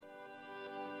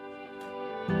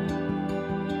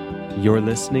You're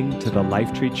listening to the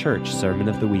Lifetree Church Sermon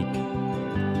of the Week.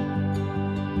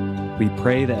 We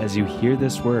pray that as you hear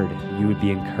this word, you would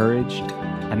be encouraged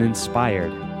and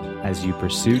inspired as you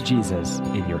pursue Jesus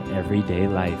in your everyday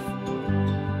life.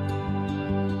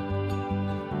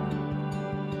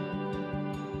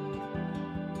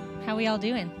 How we all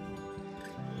doing?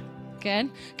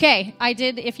 Good. Okay,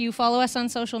 if you follow us on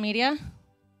social media,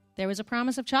 there was a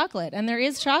promise of chocolate, and there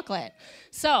is chocolate.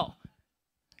 So,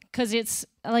 because it's,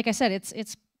 like I said,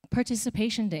 it's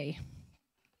participation day.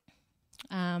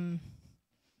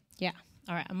 Yeah.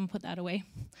 All right, I'm going to put that away.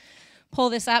 Pull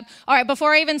this up. All right,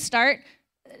 before I even start,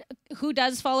 who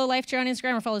does follow Lifetree on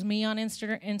Instagram or follows me on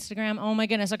Instagram? Oh, my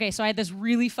goodness. Okay, so I had this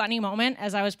really funny moment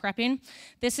as I was prepping.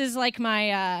 This is like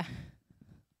my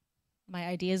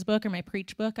ideas book, or my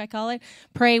preach book, I call it.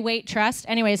 Pray, Wait, Trust.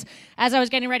 Anyways, as I was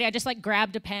getting ready, I just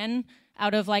grabbed a pen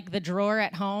out of the drawer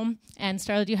at home. And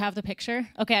Starla, do you have the picture?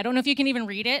 Okay, I don't know if you can even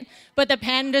read it, but the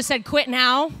pen just said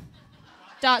quitnow.ca.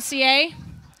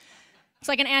 It's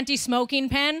like an anti-smoking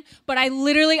pen, but I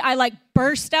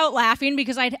burst out laughing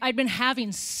because I'd been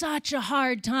having such a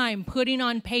hard time putting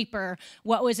on paper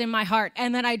what was in my heart.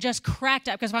 And then I just cracked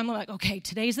up because I'm like, okay,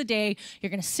 today's the day. You're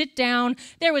going to sit down.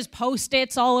 There was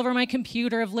Post-its all over my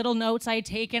computer of little notes I had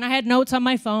taken. I had notes on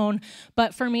my phone,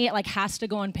 but for me, it has to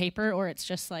go on paper or it's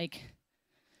just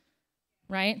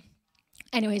right?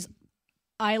 Anyways,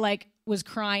 I was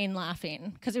crying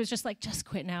laughing because it was just just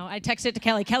quit now. I texted to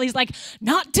Kelly. Kelly's like,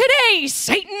 not today,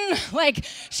 Satan.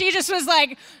 She just was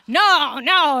like, no.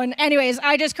 And anyways,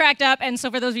 I just cracked up. And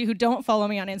so for those of you who don't follow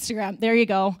me on Instagram, there you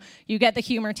go. You get the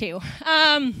humor too.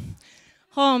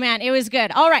 Oh man, it was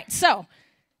good. All right, so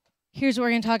here's what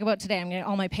we're going to talk about today. I'm going to get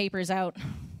all my papers out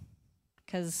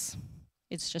because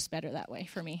it's just better that way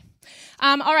for me.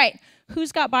 All right,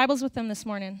 who's got Bibles with them this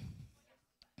morning?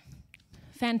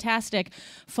 Fantastic.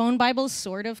 Phone Bibles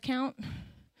sort of count.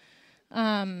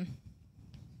 I'm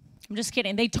just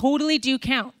kidding. They totally do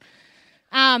count.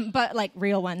 But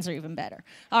real ones are even better.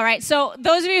 All right. So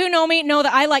those of you who know me know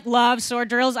that I love sword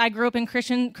drills. I grew up in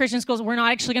Christian schools. We're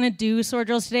not actually going to do sword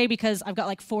drills today because I've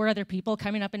got 4 other people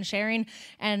coming up and sharing,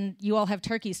 and you all have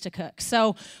turkeys to cook.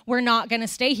 So we're not going to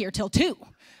stay here till 2.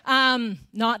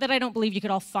 Not that I don't believe you could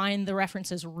all find the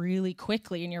references really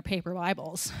quickly in your paper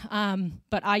Bibles,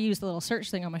 but I use the little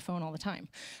search thing on my phone all the time.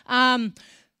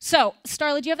 So,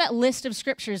 Starla, do you have that list of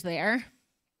scriptures there?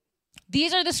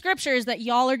 These are the scriptures that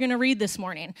y'all are going to read this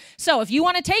morning. So if you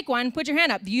want to take one, put your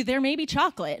hand up. There may be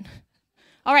chocolate.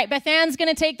 All right, Beth Ann's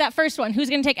going to take that first one. Who's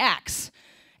going to take Acts?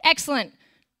 Excellent.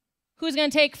 Who's going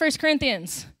to take 1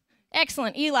 Corinthians?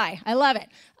 Excellent. Eli, I love it.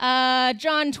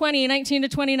 John 20, 19 to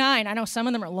 29. I know some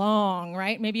of them are long,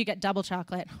 right? Maybe you get double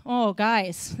chocolate. Oh,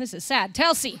 guys, this is sad.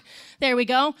 Telsey, there we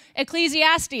go.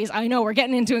 Ecclesiastes. I know we're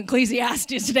getting into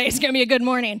Ecclesiastes today. It's going to be a good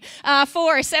morning.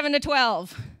 4, 7 to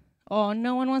 12. Oh,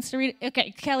 no one wants to read it?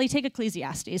 Okay, Kelly, take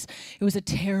Ecclesiastes. It was a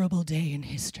terrible day in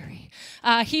history.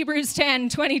 Hebrews 10,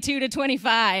 22 to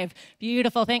 25.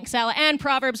 Beautiful. Thanks, Sally. And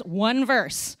Proverbs, 1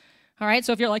 verse. All right,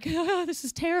 so if you're like, oh, this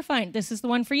is terrifying, this is the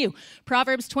one for you.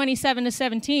 Proverbs 27 to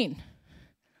 17.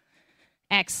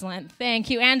 Excellent. Thank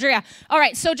you, Andrea. All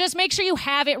right, so just make sure you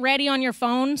have it ready on your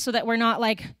phone so that we're not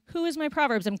who is my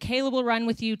Proverbs? And Caleb will run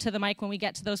with you to the mic when we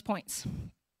get to those points.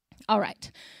 All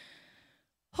right.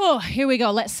 Oh, here we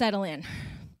go. Let's settle in.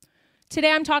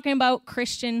 Today I'm talking about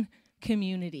Christian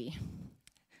community.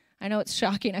 I know it's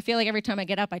shocking. I feel like every time I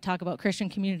get up, I talk about Christian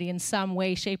community in some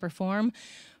way, shape, or form.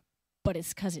 But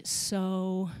it's because it's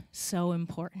so, so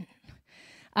important.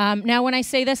 Now, when I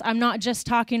say this, I'm not just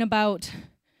talking about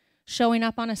showing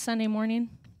up on a Sunday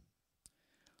morning.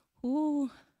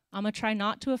 Ooh, I'm going to try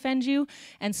not to offend you.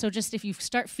 And so just if you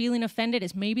start feeling offended,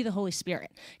 it's maybe the Holy Spirit.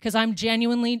 Because I'm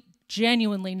genuinely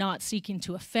not seeking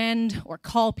to offend or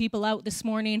call people out this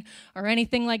morning or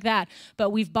anything like that.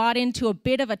 But we've bought into a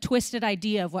bit of a twisted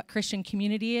idea of what Christian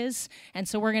community is. And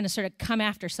so we're going to sort of come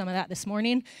after some of that this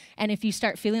morning. And if you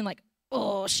start feeling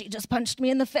oh, she just punched me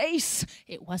in the face,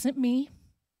 it wasn't me,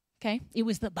 okay? It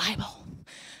was the Bible.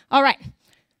 All right.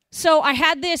 So I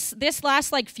had this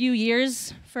last few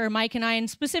years for Mike and I, and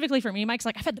specifically for me. Mike's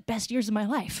I've had the best years of my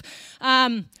life.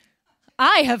 I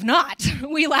have not.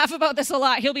 We laugh about this a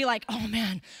lot. He'll be like, oh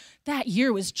man, that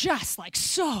year was just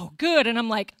so good. And I'm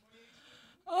like,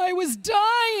 I was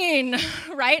dying,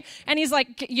 right? And he's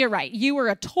like, you're right. You were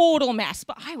a total mess,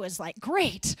 but I was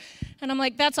great. And I'm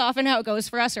like, that's often how it goes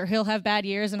for us, or he'll have bad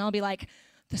years and I'll be like,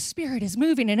 the Spirit is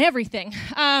moving in everything.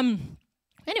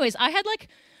 Anyways, I had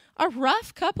a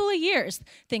rough couple of years.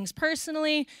 Things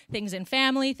personally, things in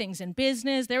family, things in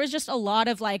business. There was just a lot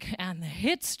of and the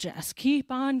hits just keep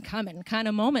on coming kind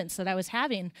of moments that I was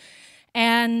having.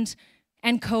 And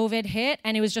COVID hit,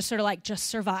 and it was just sort of like, just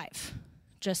survive.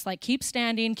 Just like keep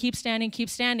standing, keep standing, keep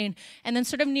standing. And then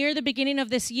sort of near the beginning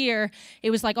of this year, it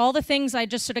was like all the things I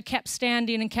just sort of kept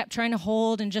standing and kept trying to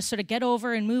hold and just sort of get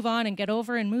over and move on and get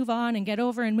over and move on and get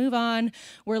over and move on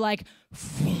were like,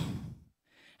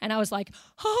 and I was like,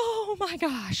 oh my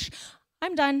gosh,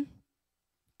 I'm done.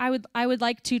 I would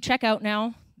like to check out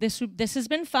now. This has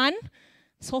been fun.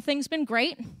 This whole thing's been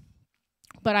great,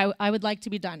 but I would like to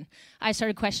be done. I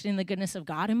started questioning the goodness of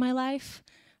God in my life.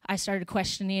 I started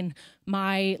questioning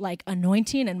my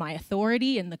anointing and my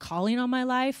authority and the calling on my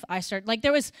life.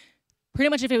 There was pretty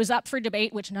much, if it was up for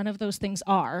debate, which none of those things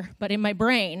are, but in my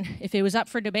brain, if it was up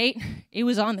for debate, it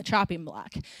was on the chopping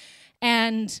block.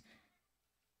 And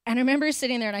I remember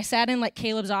sitting there, and I sat in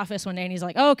Caleb's office one day, and he's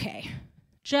like, okay,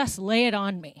 just lay it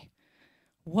on me.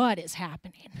 What is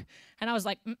happening? And I was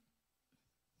like,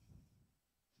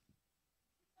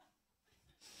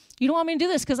 you don't want me to do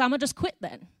this because I'm going to just quit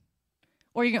then.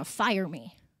 Or you're going to fire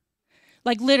me.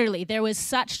 Literally, there was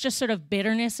such just sort of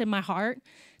bitterness in my heart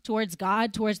towards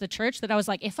God, towards the church, that I was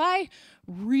like, if I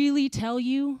really tell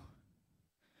you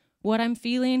what I'm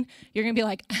feeling, you're going to be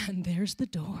like, and there's the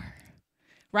door.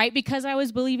 Right? Because I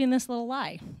was believing this little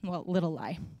lie. Well, little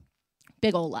lie.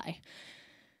 Big old lie.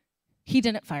 He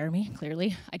didn't fire me,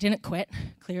 clearly. I didn't quit,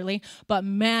 clearly. But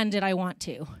man, did I want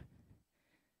to.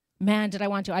 Man, did I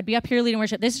want to. I'd be up here leading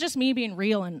worship. This is just me being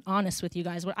real and honest with you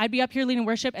guys. I'd be up here leading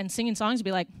worship and singing songs and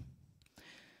be like,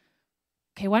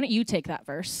 okay, why don't you take that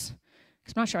verse?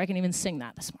 Because I'm not sure I can even sing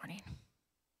that this morning.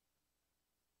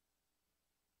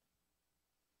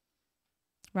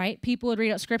 Right? People would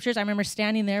read out scriptures. I remember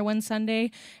standing there one Sunday,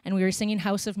 and we were singing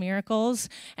House of Miracles,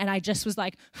 and I just was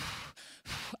like,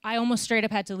 I almost straight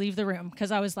up had to leave the room,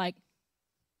 because I was like,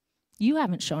 you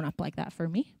haven't shown up like that for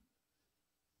me.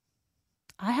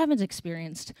 I haven't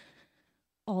experienced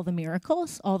all the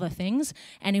miracles, all the things.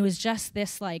 And it was just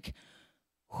this I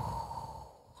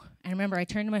remember I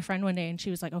turned to my friend one day, and she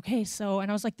was like, okay, so,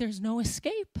 and I was like, there's no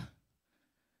escape.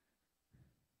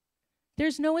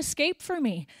 There's no escape for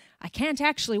me. I can't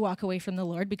actually walk away from the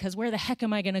Lord, because where the heck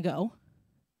am I going to go?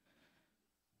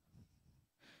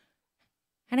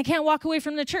 And I can't walk away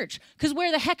from the church, because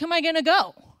where the heck am I going to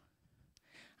go?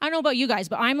 I don't know about you guys,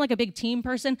 but I'm like a big team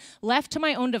person. Left to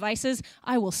my own devices,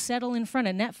 I will settle in front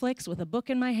of Netflix with a book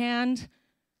in my hand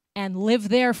and live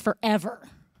there forever.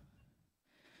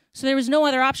 So there was no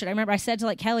other option. I remember I said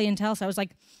to Kelly and Tels, I was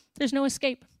like, there's no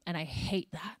escape. And I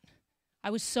hate that. I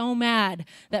was so mad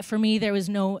that for me there was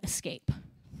no escape.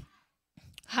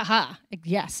 Haha,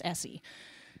 yes, Essie.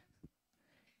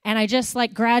 And I just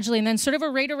gradually, and then sort of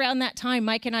right around that time,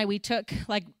 Mike and I, we took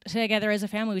together as a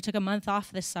family, we took a month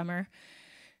off this summer.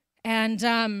 And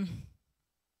it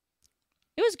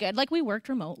was good. We worked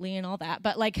remotely and all that,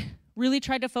 but really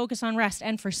tried to focus on rest.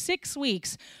 And for 6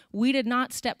 weeks, we did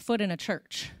not step foot in a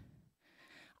church.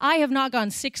 I have not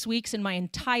gone 6 weeks in my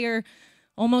entire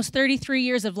almost 33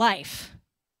 years of life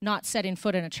not setting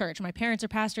foot in a church. My parents are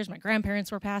pastors. My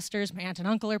grandparents were pastors. My aunt and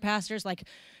uncle are pastors.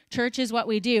 Church is what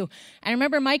we do. And I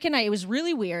remember Mike and I, it was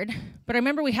really weird, but I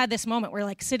remember we had this moment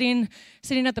where sitting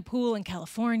at the pool in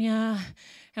California,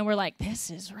 and we're like, this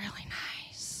is really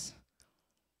nice.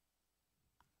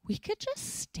 We could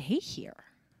just stay here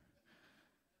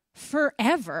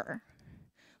forever.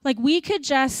 We could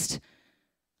just,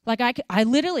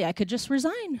 I could just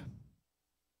resign.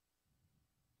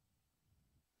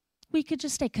 We could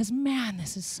just stay, because man,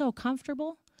 this is so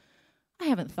comfortable. I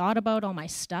haven't thought about all my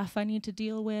stuff I need to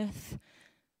deal with.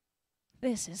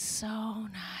 This is so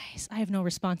nice. I have no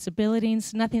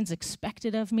responsibilities. Nothing's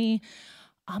expected of me.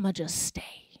 I'ma just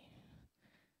stay.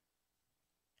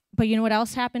 But you know what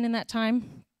else happened in that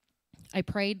time? I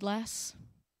prayed less.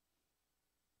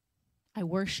 I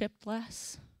worshiped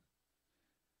less.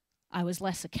 I was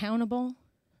less accountable.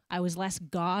 I was less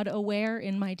God-aware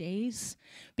in my days,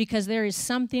 because there is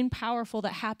something powerful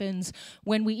that happens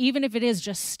when we, even if it is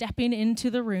just stepping into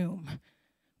the room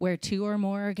where two or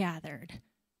more are gathered.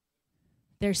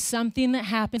 There's something that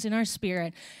happens in our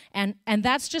spirit, and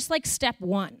that's just step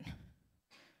one.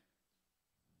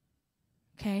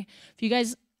 Okay? If you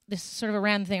guys, this is sort of a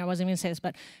random thing, I wasn't even going to say this,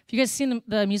 but if you guys seen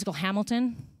the musical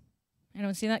Hamilton,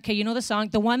 anyone seen that? Okay, you know the song?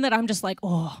 The one that I'm just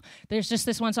there's just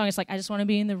this one song. It's I just want to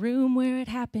be in the room where it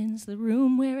happens, the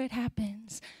room where it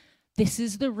happens. This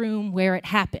is the room where it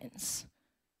happens.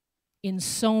 In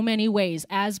so many ways,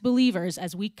 as believers,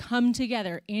 as we come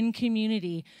together in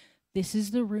community, this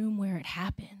is the room where it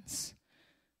happens.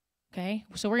 Okay?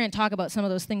 So we're going to talk about some of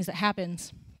those things that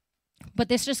happens. But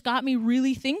this just got me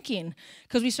really thinking,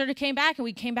 because we sort of came back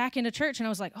into church, and I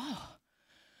was like, oh,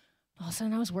 all of a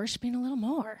sudden I was worshiping a little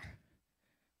more.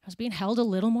 I was being held a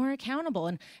little more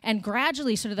accountable, and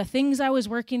gradually sort of the things I was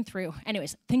working through.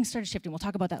 Anyways, things started shifting. We'll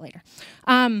talk about that later.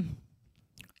 And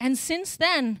since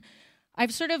then,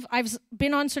 I've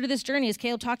been on sort of this journey, as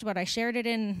Caleb talked about. I shared it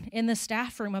in the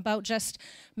staff room about just,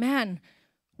 man,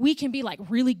 we can be like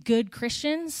really good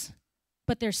Christians,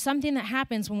 but there's something that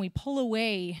happens when we pull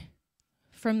away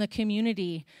from the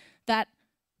community that,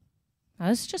 now,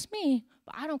 this is just me,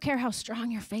 but I don't care how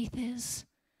strong your faith is.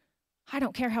 I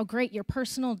don't care how great your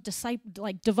personal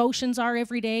devotions are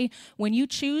every day. When you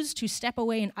choose to step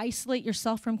away and isolate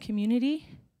yourself from community,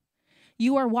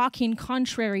 you are walking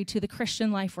contrary to the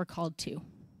Christian life we're called to.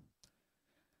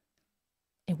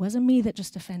 It wasn't me that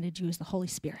just offended you, it was the Holy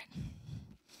Spirit.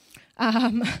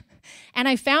 And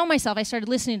I found myself, I started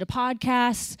listening to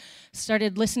podcasts,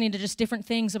 started listening to just different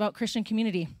things about Christian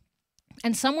community.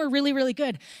 And some were really, really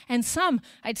good. And some,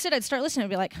 I'd start listening and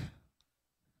be like,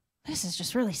 this is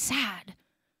just really sad.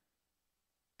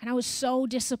 And I was so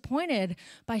disappointed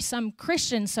by some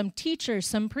Christians, some teachers,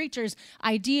 some preachers'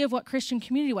 idea of what Christian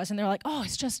community was. And they're like, oh,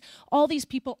 it's just all these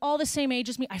people, all the same age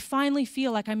as me. I finally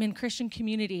feel like I'm in Christian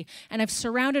community. And I've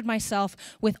surrounded myself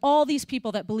with all these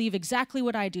people that believe exactly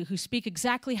what I do, who speak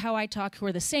exactly how I talk, who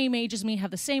are the same age as me, have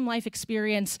the same life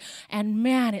experience. And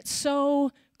man, it's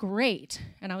so great.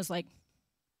 And I was like,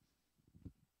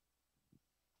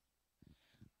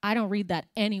 I don't read that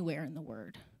anywhere in the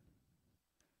Word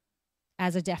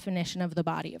as a definition of the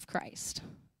body of Christ.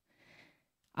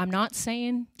 I'm not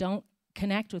saying don't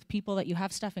connect with people that you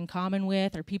have stuff in common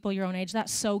with or people your own age.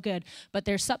 That's so good. But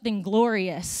there's something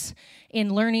glorious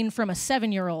in learning from a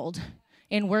 7-year-old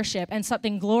in worship, and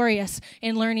something glorious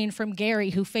in learning from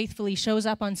Gary, who faithfully shows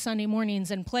up on Sunday mornings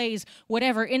and plays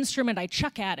whatever instrument I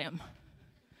chuck at him.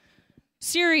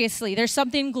 Seriously, there's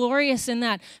something glorious in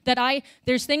that.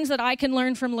 There's things that I can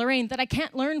learn from Lorraine that I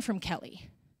can't learn from Kelly.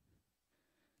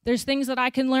 There's things that I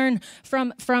can learn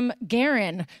from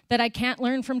Garen that I can't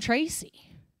learn from Tracy.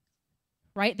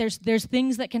 Right? There's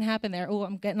things that can happen there. Oh,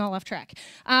 I'm getting all off track.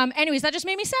 Anyways, that just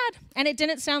made me sad, and it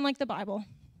didn't sound like the Bible.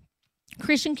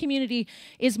 Christian community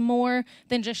is more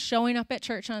than just showing up at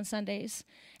church on Sundays,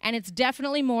 and it's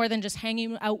definitely more than just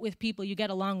hanging out with people you get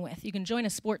along with. You can join a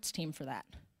sports team for that.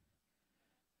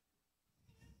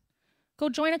 Go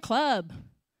join a club.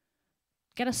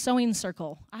 Get a sewing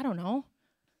circle. I don't know.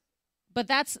 But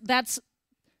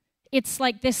it's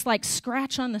like this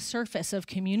scratch on the surface of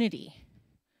community.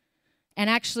 And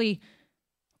actually,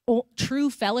 true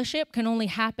fellowship can only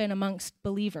happen amongst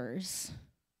believers.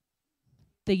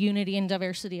 The unity and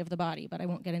diversity of the body, but I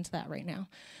won't get into that right now.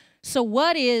 So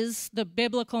what is the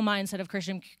biblical mindset of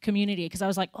Christian community? Because I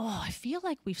was like, I feel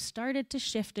like we've started to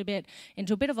shift a bit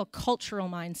into a bit of a cultural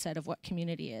mindset of what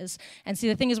community is. And see,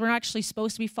 the thing is, we're not actually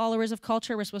supposed to be followers of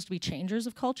culture. We're supposed to be changers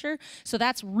of culture. So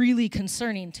that's really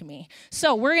concerning to me.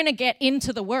 So we're going to get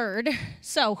into the word.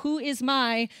 So who is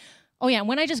my... Oh, yeah,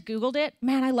 when I just Googled it,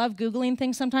 man, I love Googling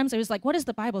things sometimes. I was like, what does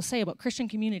the Bible say about Christian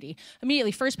community?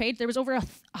 Immediately, first page, there was over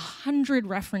 100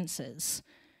 references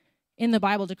in the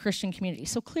Bible to Christian community.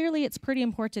 So clearly it's pretty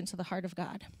important to the heart of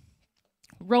God.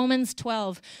 Romans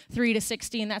 12,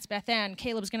 3-16, that's Beth Ann.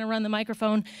 Caleb's going to run the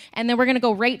microphone, and then we're going to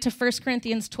go right to 1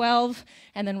 Corinthians 12,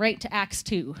 and then right to Acts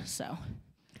 2. So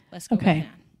let's go, okay. Beth Ann.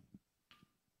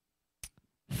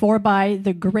 For by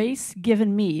the grace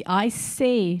given me, I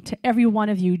say to every one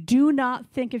of you, do not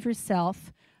think of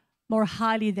yourself more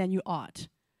highly than you ought,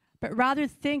 but rather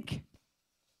think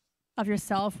of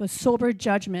yourself with sober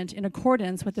judgment in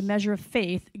accordance with the measure of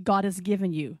faith God has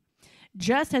given you.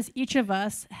 Just as each of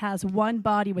us has one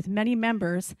body with many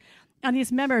members, and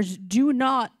these members do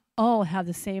not all have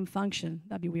the same function.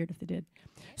 That'd be weird if they did.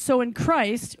 So in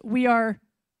Christ, we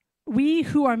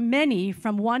who are many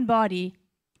from one body,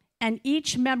 and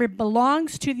each member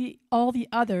belongs to all the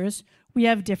others, we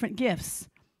have different gifts,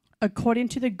 according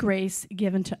to the grace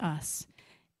given to us.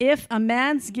 If a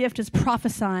man's gift is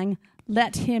prophesying,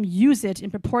 let him use it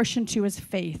in proportion to his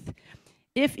faith.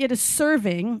 If it is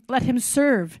serving, let him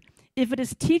serve. If it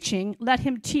is teaching, let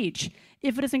him teach.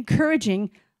 If it is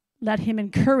encouraging, let him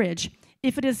encourage.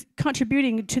 If it is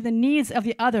contributing to the needs of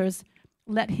the others,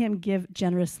 let him give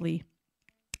generously.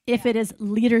 If it is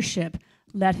leadership,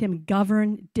 let him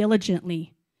govern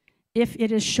diligently. If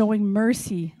it is showing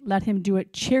mercy, let him do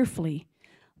it cheerfully.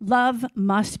 Love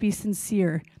must be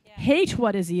sincere. Hate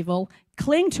what is evil.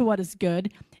 Cling to what is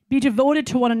good. Be devoted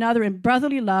to one another in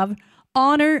brotherly love.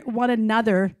 Honor one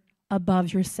another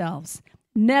above yourselves.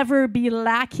 Never be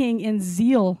lacking in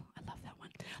zeal. I love that one.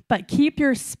 But keep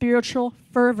your spiritual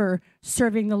fervor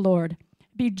serving the Lord.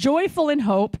 Be joyful in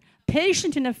hope.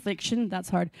 Patient in affliction. That's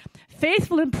hard.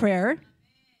 Faithful in prayer.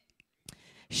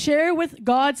 Share with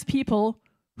God's people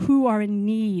who are in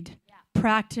need.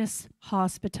 Practice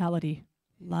hospitality.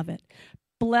 Love it.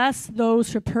 Bless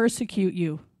those who persecute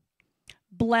you.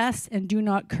 Bless and do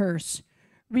not curse.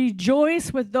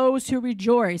 Rejoice with those who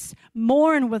rejoice.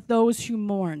 Mourn with those who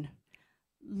mourn.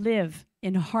 Live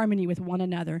in harmony with one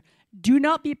another. Do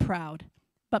not be proud,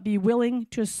 but be willing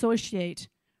to associate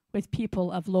with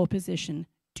people of low position.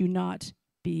 Do not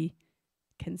be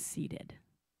conceited.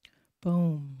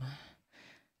 Boom.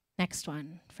 Next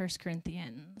one, 1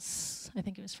 Corinthians. I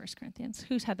think it was 1 Corinthians.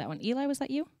 Who's had that one? Eli, was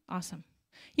that you? Awesome.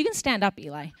 You can stand up,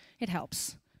 Eli. It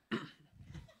helps.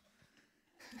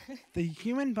 The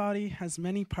human body has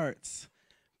many parts,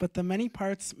 but the many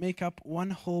parts make up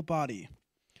one whole body.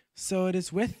 So it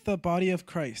is with the body of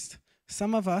Christ.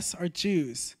 Some of us are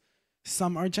Jews,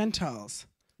 some are Gentiles,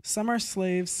 some are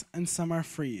slaves, and some are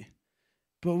free.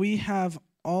 But we have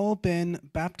all been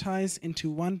baptized into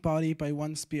one body by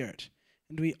one Spirit,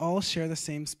 and we all share the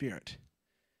same Spirit.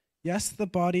 Yes, the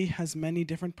body has many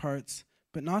different parts,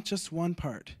 but not just one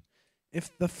part.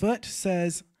 If the foot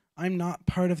says, I'm not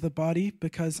part of the body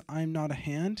because I'm not a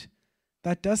hand,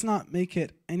 that does not make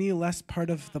it any less part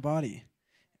of the body.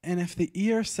 And if the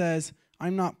ear says,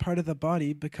 I'm not part of the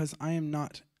body because I am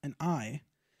not an eye,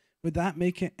 would that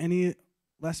make it any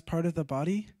less part of the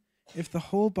body? If the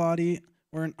whole body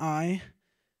were an eye,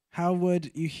 how would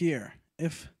you hear?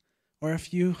 If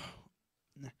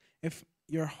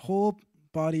your whole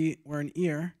body were an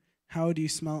ear, how would you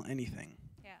smell anything?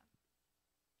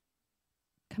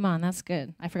 Come on, that's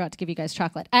good. I forgot to give you guys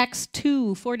chocolate. Acts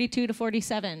 2, 42 to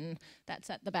 47. That's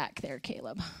at the back there,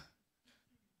 Caleb.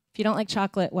 If you don't like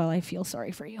chocolate, well, I feel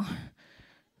sorry for you.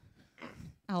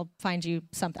 I'll find you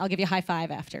something. I'll give you a high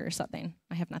five after or something.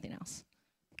 I have nothing else.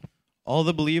 All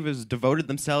the believers devoted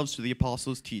themselves to the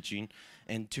apostles' teaching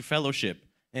and to fellowship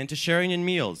and to sharing in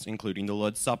meals, including the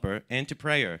Lord's Supper, and to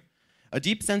prayer. A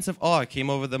deep sense of awe came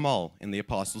over them all, and the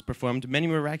apostles performed many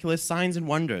miraculous signs and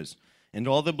wonders. And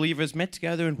all the believers met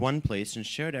together in one place and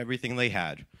shared everything they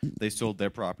had. They sold their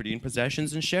property and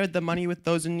possessions and shared the money with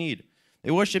those in need.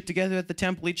 They worshipped together at the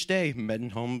temple each day, met in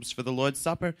homes for the Lord's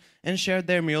Supper, and shared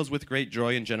their meals with great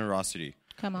joy and generosity.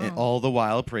 Come on. And all the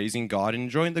while praising God and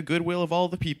enjoying the goodwill of all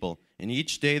the people. And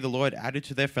each day the Lord added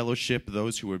to their fellowship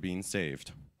those who were being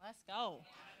saved. Let's go.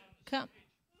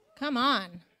 Come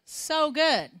on. So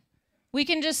good. We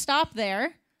can just stop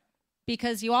there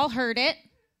because you all heard it.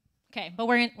 Okay, but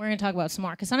we're going to talk about some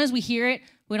more because sometimes we hear it,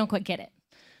 we don't quite get it.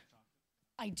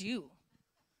 I do.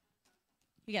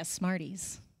 You got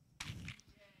Smarties.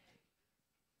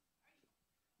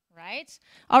 Right?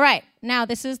 All right, now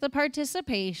this is the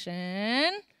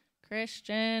participation.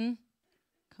 Christian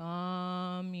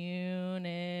community.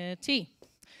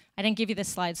 I didn't give you this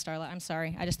slide, Starla. I'm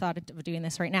sorry. I just thought of doing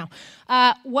this right now.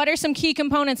 What are some key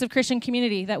components of Christian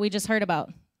community that we just heard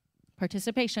about?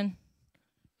 Participation.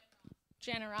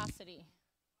 Generosity.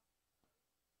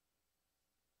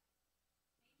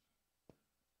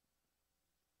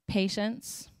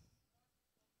 Patience.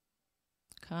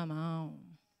 Come on.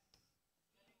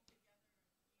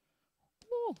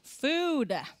 Ooh,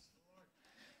 food.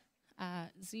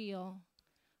 Zeal.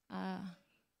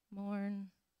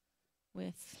 Mourn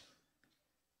with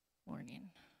mourning.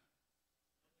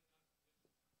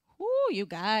 Ooh, you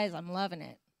guys, I'm loving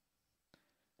it.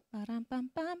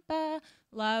 Ba-dum-bum-bum-ba.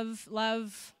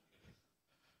 Love.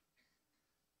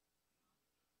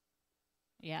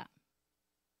 Yeah.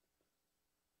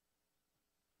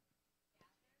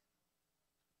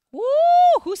 Woo!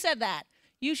 Who said that?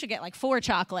 You should get like 4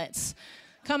 chocolates.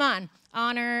 Come on.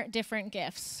 Honor different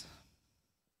gifts.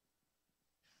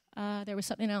 There was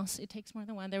something else. It takes more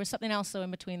than one. There was something else, though,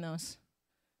 in between those.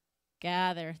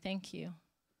 Gather. Thank you.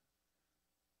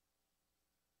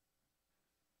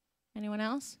 Anyone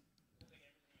else?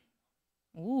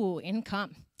 Ooh,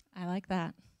 income. I like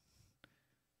that.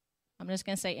 I'm just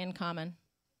going to say in common.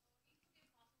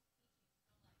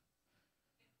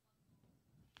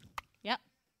 Yep.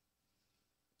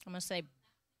 I'm going to say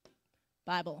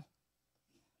Bible.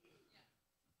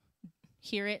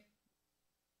 Hear it.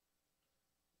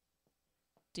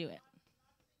 Do it.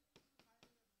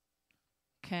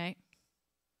 Okay.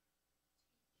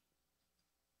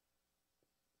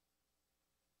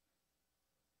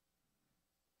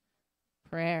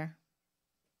 Prayer.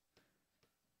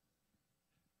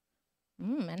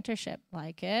 Mentorship.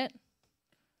 Like it.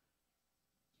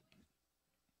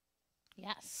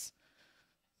 Yes.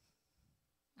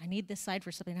 I need this side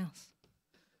for something else.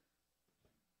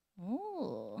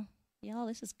 Ooh. Y'all,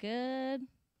 this is good.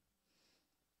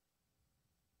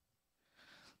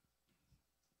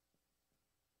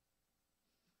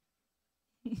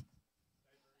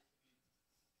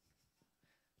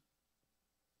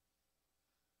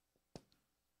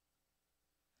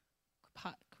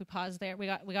 Can we pause there? We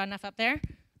got enough up there?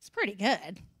 It's pretty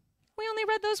good. We only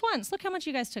read those once. Look how much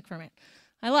you guys took from it.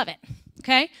 I love it.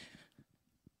 Okay?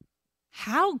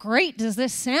 How great does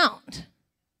this sound?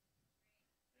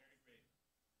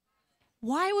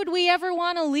 Why would we ever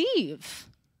want to leave?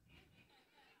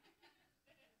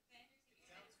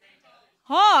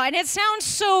 Oh, and it sounds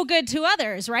so good to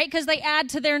others, right? Because they add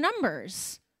to their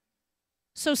numbers.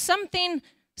 So something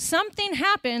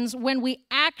happens when we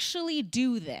actually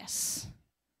do this.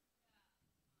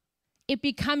 It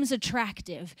becomes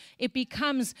attractive. It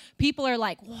becomes, people are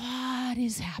like, what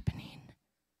is happening?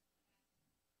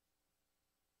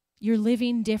 You're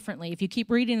living differently. If you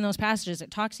keep reading those passages, it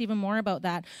talks even more about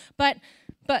that. But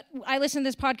I listened to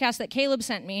this podcast that Caleb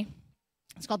sent me.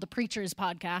 It's called the Preacher's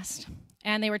Podcast.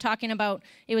 And they were talking about,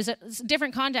 it was a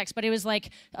different context, but it was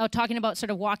like talking about sort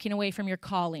of walking away from your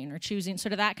calling or choosing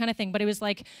sort of that kind of thing. But it was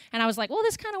like, and I was like, well,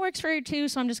 this kind of works for you too,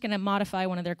 so I'm just going to modify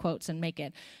one of their quotes and make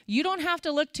it. You don't have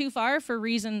to look too far for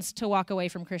reasons to walk away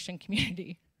from Christian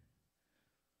community.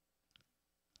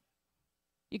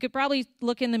 You could probably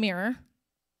look in the mirror.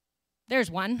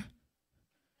 There's one.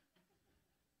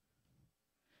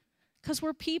 Because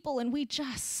we're people and we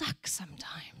just suck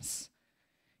sometimes.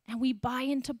 And we buy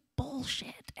into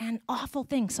bullshit and awful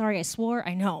things. Sorry, I swore,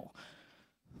 I know.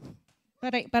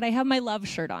 But I have my love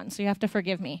shirt on, so you have to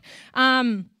forgive me.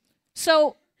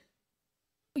 So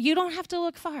you don't have to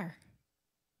look far.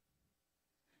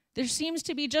 There seems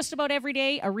to be just about every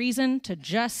day a reason to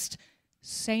just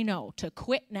say no, to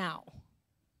quit now.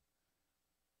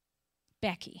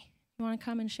 Becky, you want to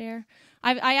come and share?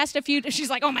 I asked a few, she's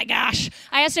like, oh my gosh.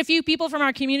 I asked a few people from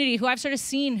our community who I've sort of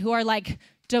seen who are like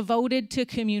devoted to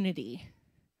community.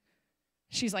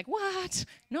 She's like, what?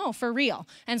 No, for real.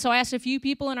 And so I asked a few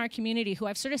people in our community who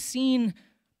I've sort of seen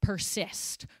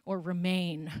persist or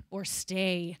remain or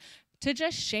stay to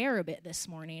just share a bit this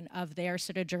morning of their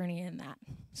sort of journey in that.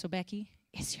 So Becky,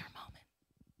 it's your moment.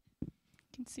 You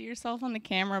can see yourself on the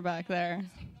camera back there.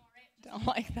 Don't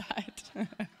like that.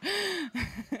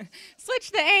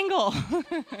 Switch the angle.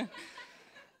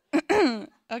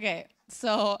 Okay,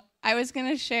 so I was going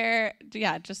to share,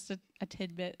 just a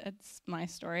tidbit. It's my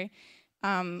story.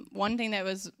 One thing that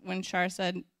was when Shar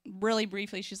said really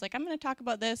briefly, she's like, I'm going to talk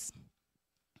about this.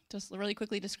 Just really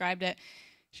quickly described it.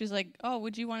 She's like, oh,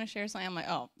 would you want to share something? I'm like,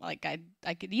 oh, like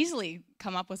I could easily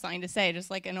come up with something to say,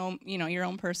 just like your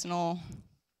own personal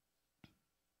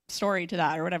story to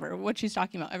that or whatever, what she's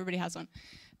talking about. Everybody has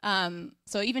one.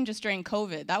 So even just during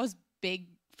COVID, that was big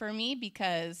for me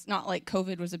because not like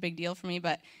COVID was a big deal for me,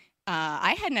 but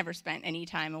I had never spent any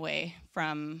time away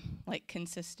from like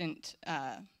consistent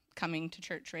coming to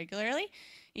church regularly,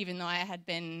 even though I had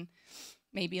been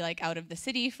maybe like out of the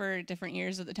city for different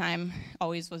years at the time,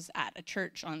 always was at a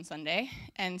church on Sunday.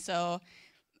 And so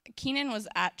Keenan was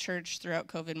at church throughout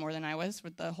COVID more than I was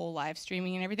with the whole live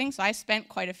streaming and everything. So I spent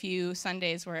quite a few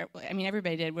Sundays where,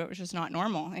 everybody did, where it was just not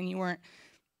normal. And you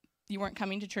weren't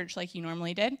coming to church like you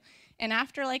normally did. And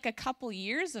after like a couple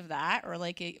years of that, or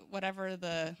like whatever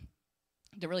the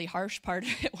really harsh part of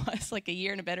it was, like a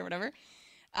year and a bit or whatever,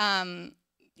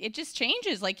 it just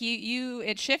changes. Like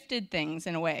it shifted things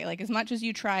in a way. Like as much as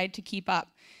you tried to keep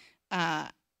up,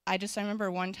 I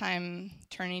remember one time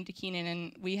turning to Keenan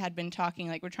and we had been talking,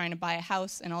 like we're trying to buy a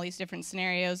house and all these different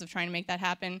scenarios of trying to make that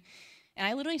happen. And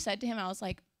I literally said to him, I was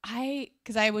like,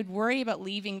 because I would worry about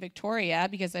leaving Victoria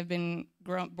because I've been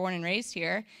born and raised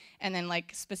here and then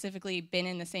like specifically been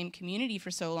in the same community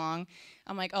for so long.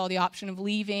 I'm like, oh, the option of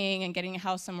leaving and getting a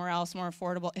house somewhere else more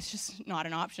affordable, it's just not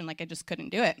an option. Like I just couldn't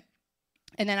do it.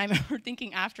 And then I remember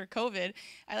thinking after COVID,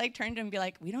 I like turned to him and be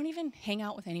like, we don't even hang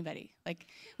out with anybody. Like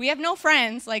we have no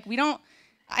friends. Like we don't.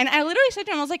 And I literally said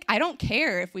to him, I was like, I don't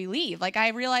care if we leave. Like I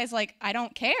realized like I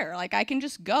don't care. Like I can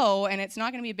just go and it's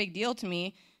not going to be a big deal to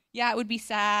me. Yeah, it would be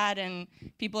sad and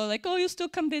people are like, oh, you'll still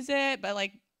come visit. But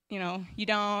like, you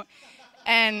don't.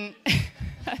 And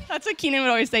that's what Keenan would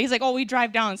always say. He's like, oh, we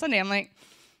drive down on Sunday. I'm like,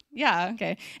 yeah,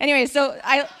 okay. Anyway, so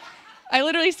I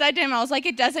literally said to him, I was like,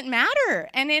 it doesn't matter.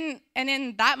 And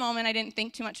in that moment, I didn't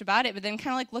think too much about it. But then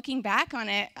kind of like looking back on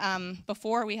it,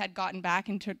 before we had gotten back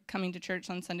into coming to church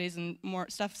on Sundays and more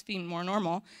stuff's being more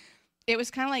normal, it was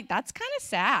kind of like, that's kind of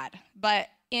sad. But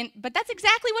that's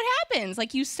exactly what happens.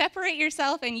 Like you separate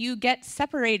yourself and you get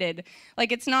separated.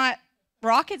 Like it's not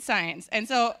rocket science. And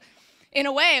so in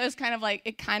a way, it was kind of like,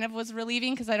 it kind of was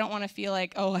relieving because I don't want to feel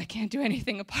like, oh, I can't do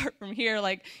anything apart from here.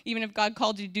 Like, even if God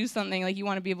called you to do something, like, you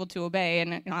want to be able to obey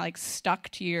and not, like, stuck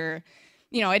to your,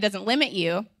 it doesn't limit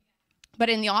you. But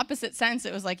in the opposite sense,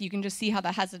 it was like you can just see how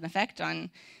that has an effect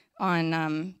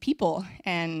on people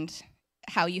and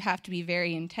how you have to be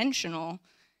very intentional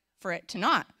for it to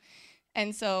not.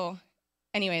 And so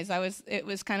anyways, it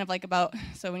was kind of like about,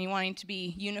 so when you're wanting to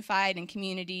be unified in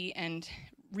community and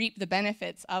reap the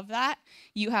benefits of that,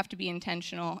 you have to be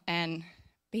intentional and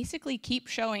basically keep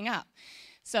showing up.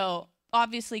 So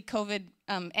obviously COVID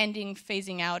ending,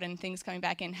 phasing out, and things coming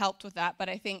back in helped with that, but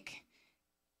I think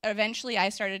eventually I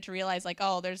started to realize, like,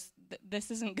 oh, this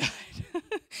isn't good.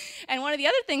 And one of the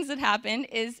other things that happened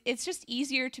is it's just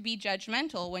easier to be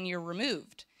judgmental when you're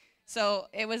removed. So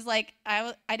it was like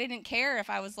I didn't care if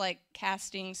I was like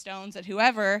casting stones at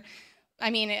whoever. I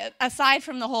mean, aside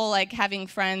from the whole like having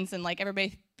friends and like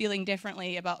everybody feeling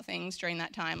differently about things during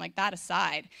that time, like that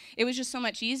aside, it was just so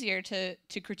much easier to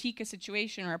critique a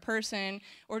situation or a person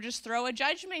or just throw a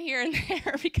judgment here and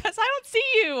there because I don't see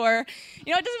you, or,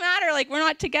 you know, it doesn't matter, like we're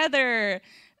not together,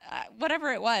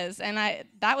 whatever it was. And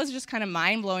that was just kind of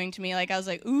mind-blowing to me. Like I was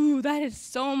like, ooh, that is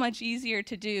so much easier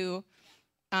to do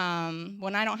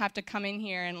when I don't have to come in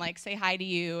here and like say hi to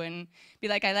you and be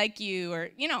like, I like you, or,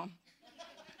 you know,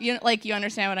 like you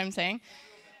understand what I'm saying?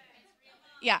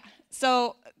 Yeah.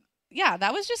 So, yeah,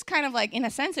 that was just kind of like, in a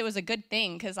sense, it was a good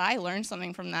thing because I learned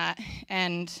something from that.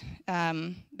 And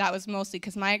that was mostly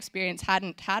because my experience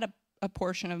hadn't had a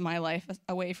portion of my life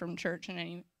away from church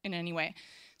in any way.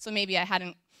 So maybe I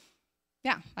hadn't,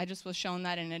 I just was shown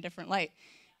that in a different light.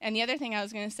 And the other thing I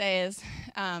was going to say is,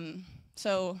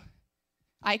 so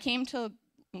I came to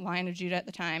Lion of Judah at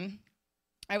the time.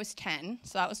 I was 10,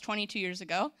 so that was 22 years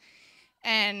ago.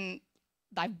 And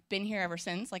I've been here ever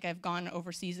since. Like, I've gone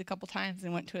overseas a couple times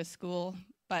and went to a school,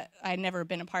 but I'd never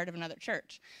been a part of another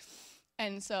church.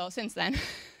 And so since then,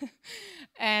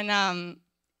 and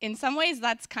in some ways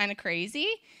that's kind of crazy,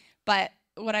 but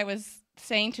what I was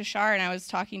saying to Shar, and I was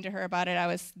talking to her about it,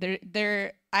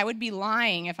 I would be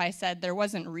lying if I said there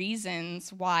wasn't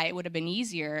reasons why it would have been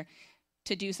easier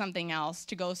to do something else,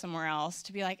 to go somewhere else,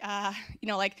 to be like,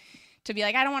 to be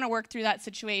like, I don't want to work through that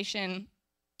situation.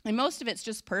 And most of it's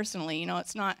just personally, you know,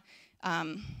 it's not,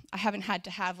 I haven't had to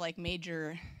have like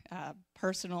major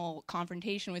personal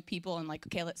confrontation with people and like,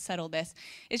 okay, let's settle this.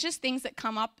 It's just things that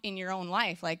come up in your own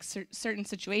life, like certain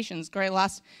situations. During the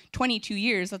last 22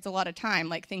 years, that's a lot of time,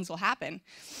 like things will happen.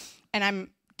 And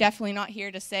I'm definitely not here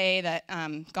to say that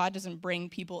God doesn't bring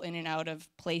people in and out of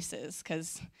places,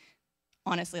 because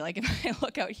honestly, like if I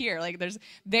look out here, like there's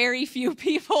very few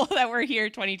people that were here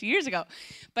 22 years ago.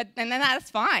 And then that's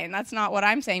fine. That's not what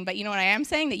I'm saying. But you know what I am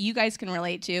saying that you guys can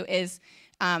relate to is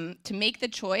to make the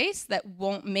choice that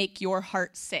won't make your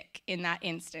heart sick in that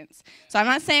instance. So I'm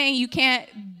not saying you can't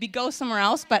go somewhere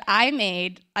else, but I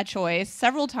made a choice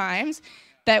several times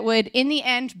that would, in the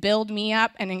end, build me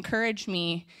up and encourage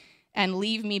me and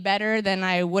leave me better than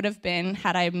I would have been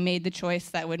had I made the choice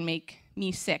that would make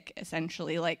me sick,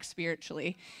 essentially, like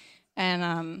spiritually.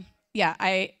 And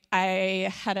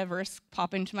I had a verse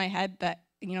pop into my head that,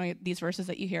 you know, these verses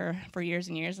that you hear for years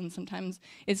and years, and sometimes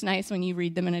it's nice when you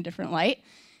read them in a different light,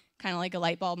 kind of like a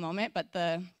light bulb moment. But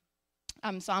the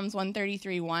Psalms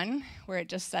 133:1, where it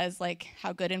just says like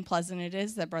how good and pleasant it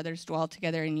is that brothers dwell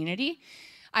together in unity.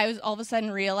 I was all of a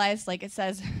sudden realized, like it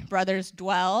says, brothers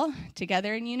dwell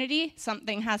together in unity.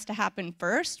 Something has to happen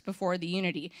first before the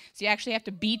unity. So you actually have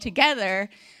to be together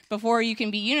before you can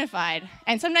be unified.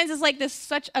 And sometimes it's like this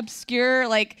such obscure,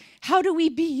 like, how do we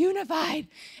be unified?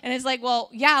 And it's like, well,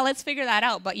 yeah, let's figure that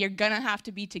out, but you're going to have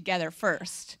to be together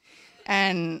first.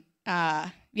 And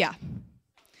I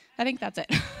think that's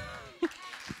it.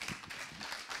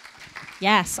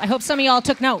 Yes, I hope some of y'all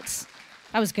took notes.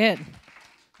 That was good.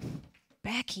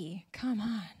 Becky, come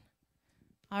on.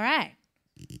 All right.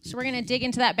 So we're going to dig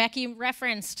into that. Becky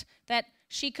referenced that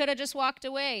she could have just walked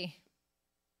away.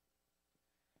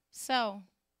 So,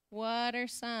 what are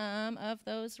some of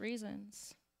those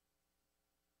reasons?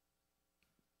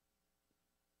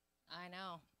 I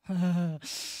know.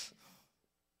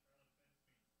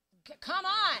 Come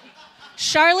on.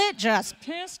 Charlotte just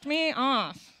pissed me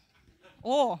off.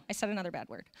 Oh, I said another bad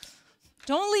word.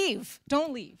 Don't leave.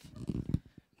 Don't leave.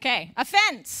 Okay,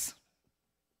 offense.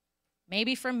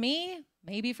 Maybe from me,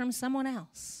 maybe from someone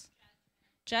else.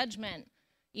 Judgment,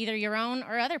 either your own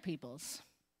or other people's.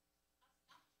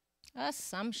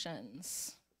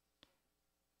 Assumptions.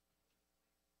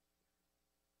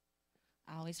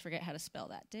 I always forget how to spell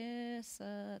that.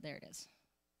 There it is.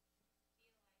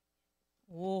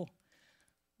 Oh,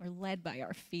 we're led by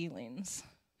our feelings.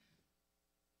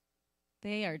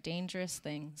 They are dangerous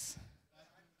things.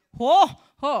 Oh.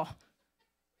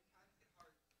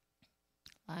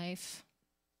 Life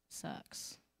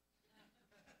sucks.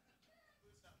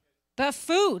 The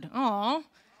food. Oh.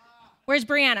 Where's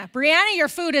Brianna? Brianna, your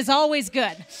food is always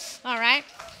good. All right.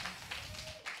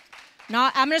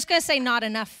 I'm just going to say not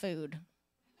enough food.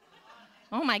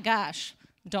 Oh my gosh.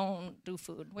 Don't do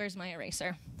food. Where's my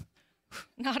eraser?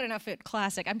 Not enough food.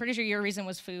 Classic. I'm pretty sure your reason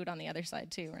was food on the other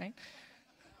side too, right?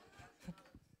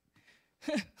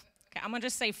 Okay, I'm going to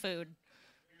just say food.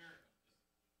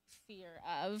 Fear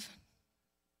of.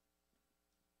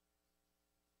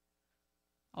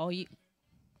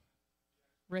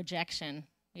 Rejection.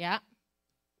 Yeah.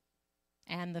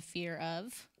 And the fear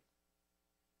of.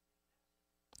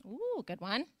 Ooh, good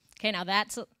one. Okay, now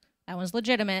that one's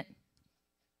legitimate.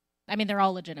 I mean, they're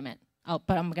all legitimate. Oh,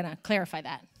 but I'm going to clarify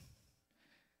that.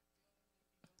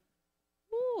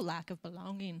 Ooh, lack of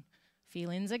belonging.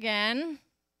 Feelings again.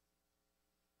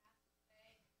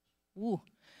 Ooh,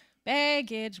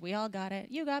 baggage. We all got it.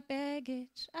 You got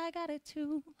baggage. I got it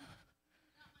too.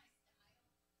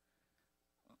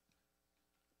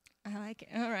 I like it.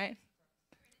 All right.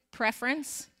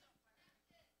 Preference.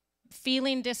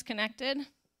 Feeling disconnected.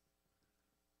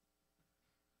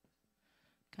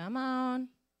 Come on.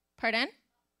 Pardon?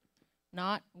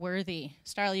 Not worthy.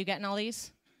 Starla, you getting all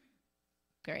these?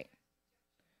 Great.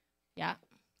 Yeah.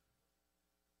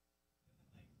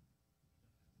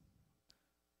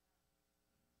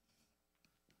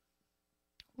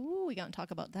 Ooh, we got to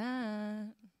talk about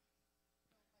that.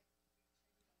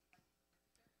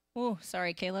 Oh,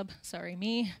 sorry, Caleb. Sorry,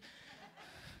 me.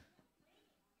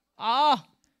 Oh,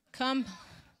 come.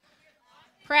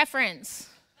 Preference.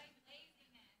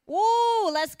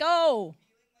 Ooh, let's go.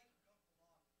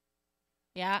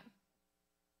 Yeah.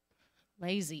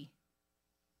 Lazy.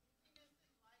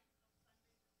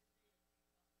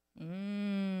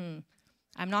 I'm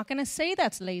not going to say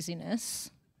that's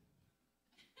laziness.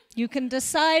 You can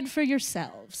decide for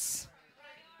yourselves.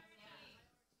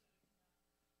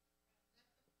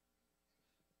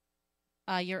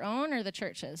 Your own or the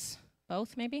church's?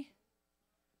 Both, maybe?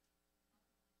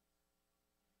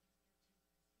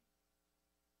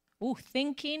 Ooh,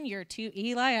 thinking, you're too...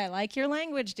 Eli, I like your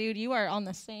language, dude. You are on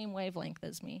the same wavelength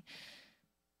as me.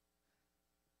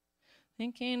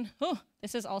 Thinking, oh,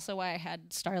 this is also why I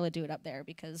had Starla do it up there,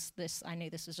 because I knew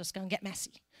this was just going to get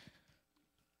messy.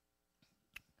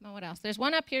 Now, what else? There's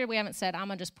one up here we haven't said. I'm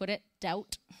going to just put it.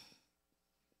 Doubt.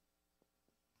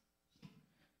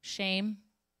 Shame.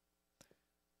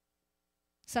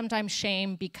 Sometimes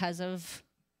shame because of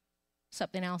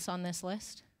something else on this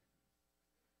list.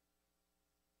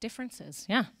 Differences,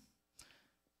 yeah.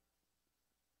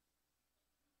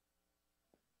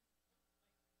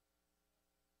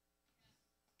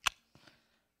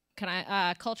 Can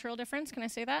I, cultural difference, can I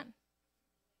say that?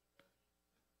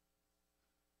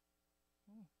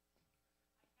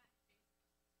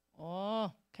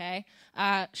 Oh, okay.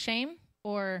 Shame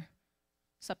or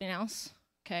something else?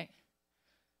 Okay.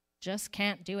 Just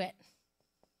can't do it.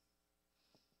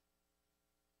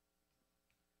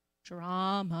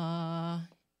 Drama.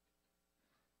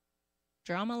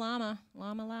 Drama llama.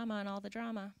 Llama llama and all the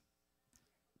drama.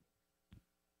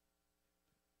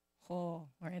 Oh,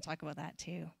 we're going to talk about that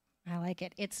too. I like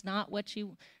it. It's not what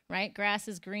you, right? Grass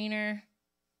is greener.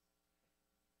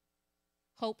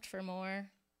 Hoped for more.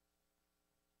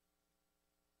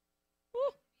 Woo.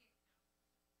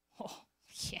 Oh,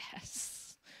 yes.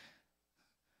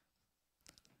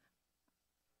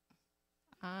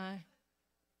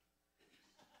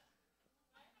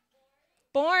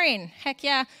 Boring. Heck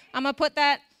yeah. I'm going to put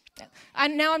that.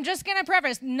 Now I'm just going to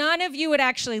preface, none of you would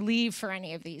actually leave for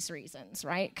any of these reasons,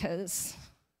 right? Because,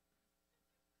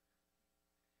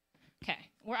 okay,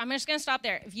 I'm just going to stop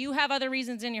there. If you have other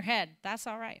reasons in your head, that's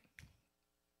all right.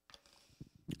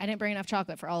 I didn't bring enough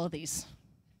chocolate for all of these.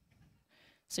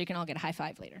 So you can all get a high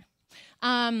five later.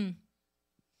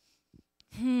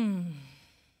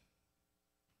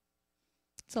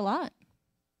 It's a lot.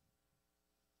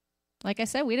 Like I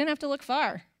said, we didn't have to look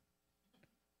far.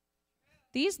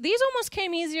 These almost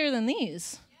came easier than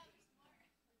these.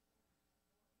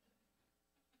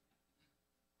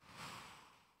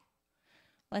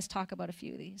 Let's talk about a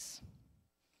few of these.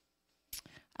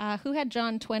 Who had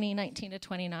John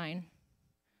 20:19-29?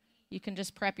 You can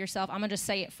just prep yourself. I'm going to just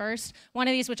say it first. One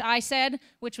of these, which I said,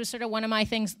 which was sort of one of my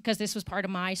things, because this was part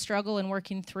of my struggle in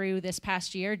working through this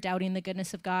past year, doubting the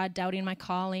goodness of God, doubting my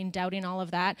calling, doubting all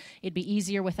of that. It'd be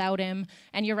easier without him.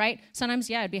 And you're right. Sometimes,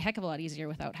 yeah, it'd be a heck of a lot easier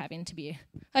without having to be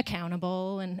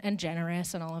accountable and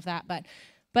generous and all of that.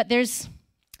 But there's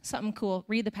something cool.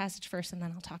 Read the passage first, and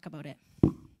then I'll talk about it.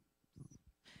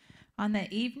 On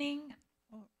the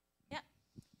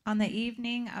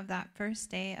evening of that first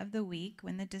day of the week,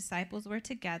 when the disciples were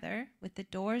together, with the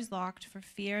doors locked for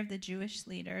fear of the Jewish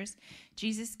leaders,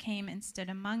 Jesus came and stood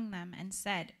among them and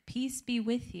said, "Peace be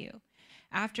with you."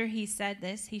 After he said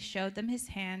this, he showed them his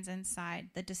hands and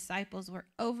side. The disciples were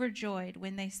overjoyed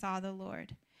when they saw the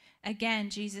Lord. Again,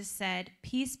 Jesus said,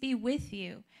 "Peace be with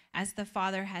you. As the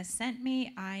Father has sent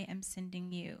me, I am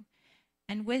sending you."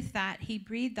 And with that, he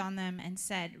breathed on them and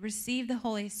said, "Receive the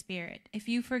Holy Spirit. If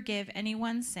you forgive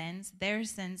anyone's sins, their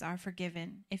sins are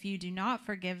forgiven. If you do not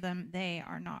forgive them, they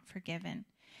are not forgiven."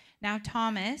 Now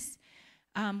Thomas,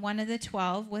 one of the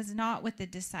 12, was not with the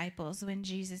disciples when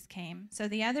Jesus came. So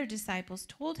the other disciples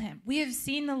told him, "We have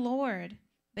seen the Lord."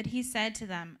 But he said to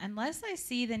them, "Unless I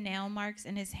see the nail marks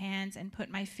in his hands and put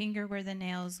my finger where the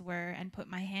nails were and put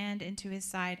my hand into his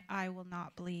side, I will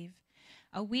not believe."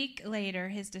 A week later,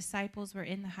 his disciples were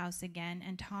in the house again,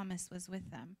 and Thomas was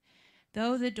with them.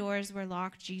 Though the doors were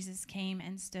locked, Jesus came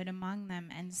and stood among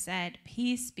them and said,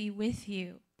 "Peace be with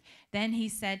you." Then he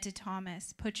said to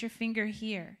Thomas, "Put your finger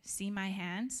here. See my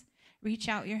hands? Reach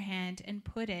out your hand and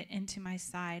put it into my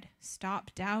side.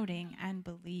 Stop doubting and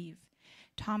believe."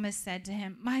 Thomas said to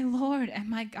him, "My Lord and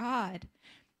my God."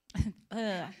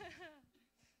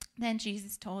 Then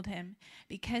Jesus told him,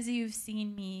 "Because you have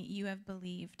seen me, you have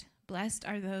believed. Blessed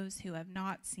are those who have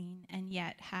not seen and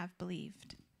yet have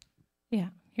believed." Yeah,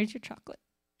 here's your chocolate.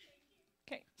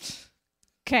 Okay.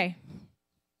 Okay.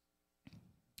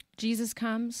 Jesus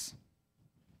comes.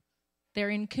 They're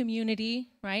in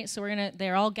community, right? So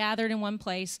they're all gathered in one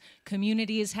place.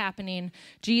 Community is happening.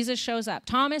 Jesus shows up.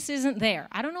 Thomas isn't there.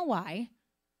 I don't know why.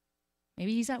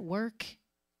 Maybe he's at work.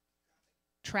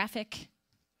 Traffic.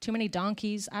 Too many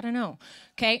donkeys. I don't know.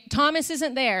 Okay. Thomas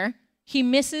isn't there. He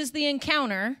misses the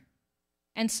encounter.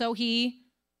 And so he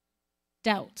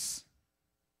doubts.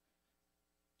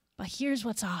 But here's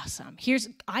what's awesome.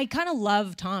 I kind of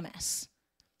love Thomas.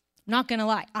 I'm not going to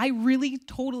lie. I really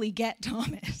totally get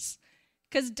Thomas.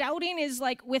 Because doubting is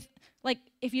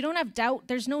if you don't have doubt,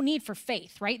 there's no need for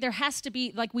faith, right? There has to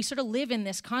be, we sort of live in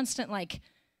this constant,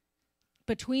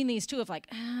 between these two of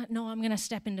no, I'm going to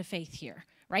step into faith here,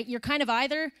 right? You're kind of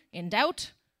either in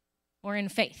doubt or in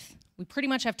faith. We pretty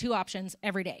much have two options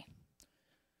every day.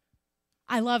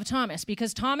 I love Thomas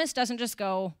because Thomas doesn't just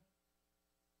go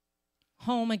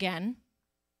home again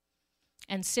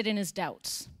and sit in his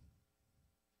doubts.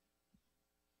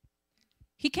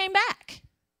 He came back.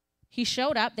 He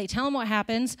showed up, they tell him what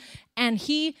happens, and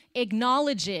he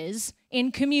acknowledges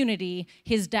in community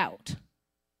his doubt.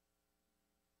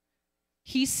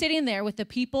 He's sitting there with the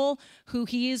people who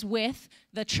he is with,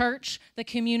 the church, the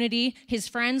community, his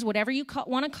friends, whatever you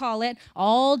want to call it,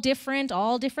 all different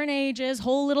ages,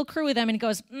 whole little crew of them, and he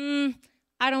goes,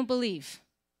 I don't believe.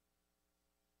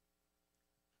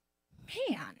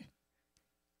 Man.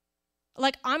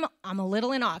 I'm a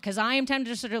little in awe, because I am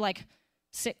tempted to sort of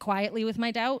sit quietly with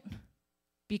my doubt,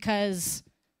 because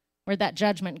where'd that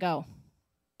judgment go?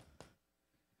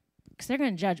 Because they're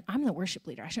going to judge. I'm the worship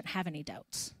leader. I shouldn't have any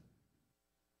doubts.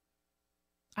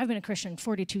 I've been a Christian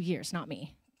 42 years, not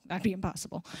me. That'd be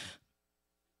impossible.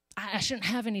 I shouldn't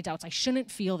have any doubts. I shouldn't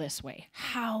feel this way.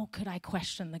 How could I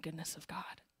question the goodness of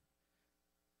God?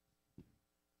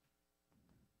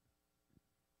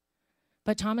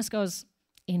 But Thomas goes,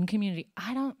 in community,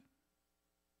 I don't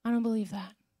believe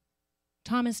that.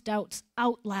 Thomas doubts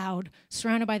out loud,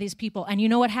 surrounded by these people. And you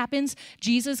know what happens?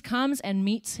 Jesus comes and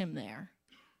meets him there.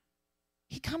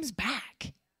 He comes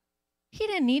back. He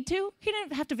didn't need to. He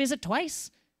didn't have to visit twice.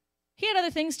 He had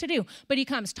other things to do, but he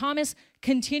comes. Thomas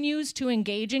continues to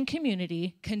engage in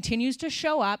community, continues to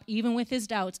show up even with his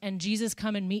doubts, and Jesus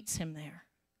comes and meets him there.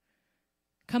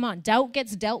 Come on, doubt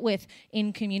gets dealt with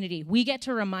in community. We get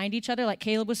to remind each other, like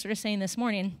Caleb was sort of saying this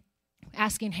morning,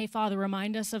 asking, hey, Father,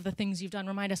 remind us of the things you've done,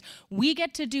 remind us. We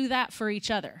get to do that for each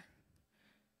other.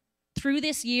 Through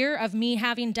this year of me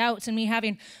having doubts and me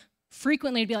having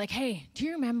frequently to be like, hey, do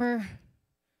you remember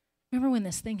when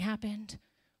this thing happened?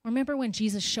 Remember when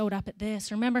Jesus showed up at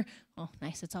this? Remember, oh,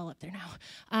 nice, it's all up there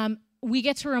now. We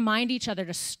get to remind each other,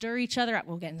 to stir each other up.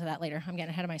 We'll get into that later. I'm getting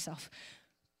ahead of myself.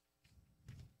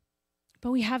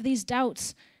 But we have these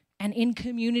doubts, and in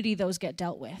community, those get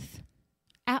dealt with.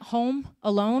 At home,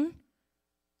 alone,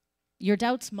 your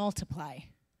doubts multiply.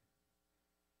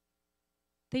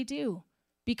 They do,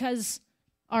 because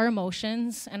our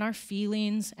emotions and our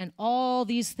feelings and all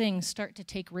these things start to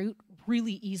take root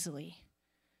really easily.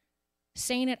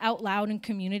 Saying it out loud in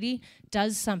community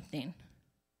does something.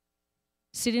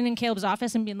 Sitting in Caleb's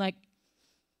office and being like,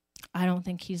 I don't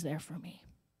think he's there for me.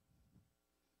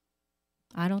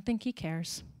 I don't think he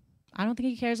cares. I don't think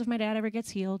he cares if my dad ever gets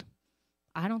healed.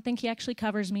 I don't think he actually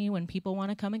covers me when people want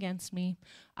to come against me.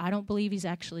 I don't believe he's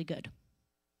actually good.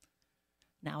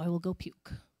 Now I will go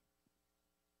puke.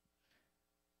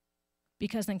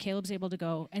 Because then Caleb's able to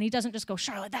go, and he doesn't just go,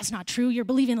 Charlotte, that's not true. You're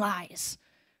believing lies.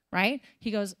 Right?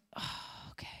 He goes, oh,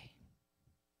 okay.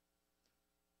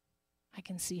 I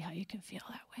can see how you can feel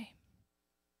that way.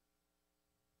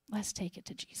 let's take it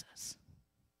to Jesus.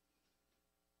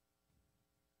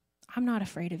 I'm not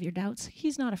afraid of your doubts.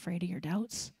 He's not afraid of your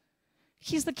doubts.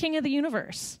 He's the king of the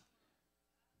universe.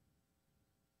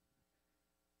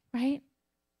 Right?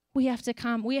 We have to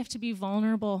come, we have to be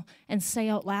vulnerable and say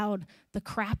out loud the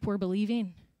crap we're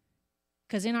believing.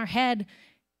 Because in our head,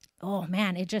 oh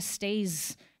man, it just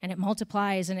stays and it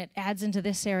multiplies and it adds into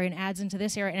this area and adds into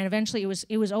this area. And eventually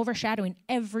it was overshadowing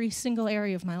every single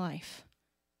area of my life.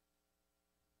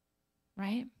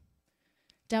 Right?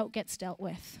 Doubt gets dealt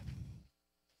with.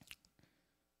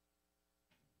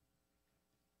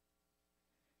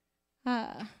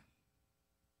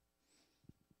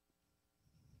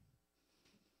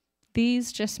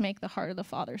 These just make the heart of the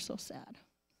Father so sad.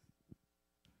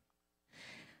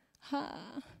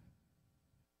 I've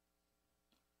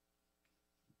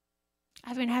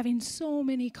been having so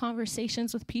many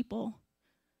conversations with people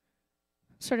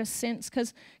sort of since,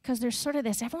 because there's sort of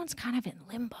this, everyone's kind of in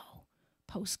limbo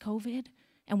post-COVID,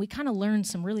 and we kind of learned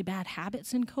some really bad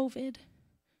habits in COVID.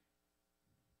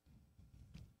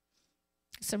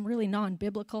 Some really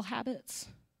non-biblical habits.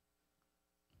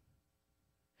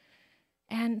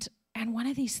 And one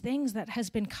of these things that has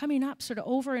been coming up sort of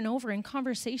over and over in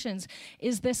conversations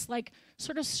is this like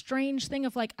sort of strange thing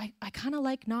of like, I kind of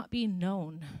like not being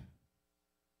known.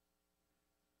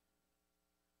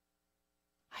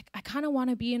 I kind of want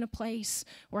to be in a place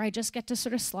where I just get to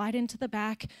sort of slide into the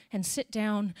back and sit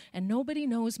down and nobody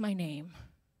knows my name.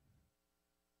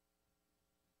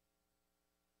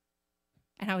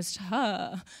 And I was,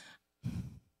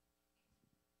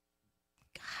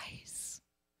 guys,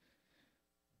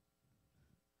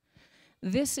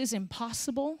 this is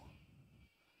impossible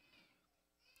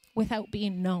without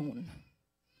being known.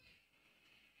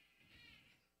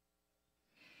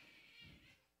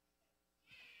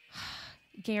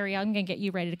 Gary, I'm going to get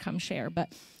you ready to come share,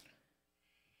 but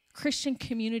Christian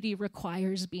community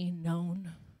requires being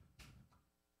known.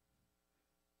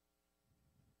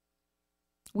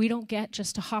 We don't get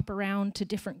just to hop around to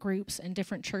different groups and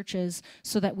different churches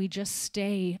so that we just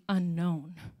stay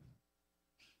unknown.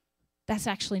 That's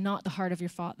actually not the heart of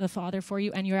the Father for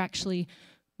you, and you're actually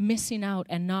missing out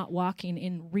and not walking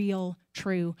in real,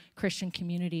 true Christian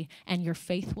community, and your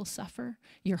faith will suffer.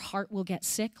 Your heart will get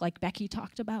sick, like Becky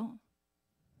talked about.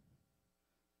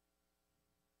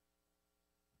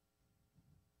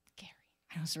 Gary.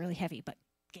 I know it's really heavy, but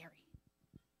Gary.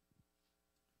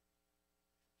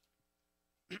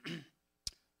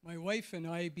 My wife and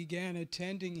I began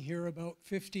attending here about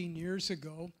 15 years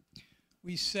ago.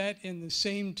 We sat in the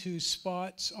same two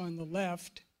spots on the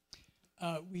left.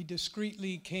 We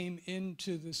discreetly came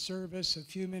into the service a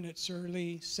few minutes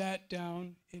early, sat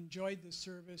down, enjoyed the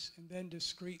service, and then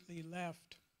discreetly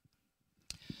left.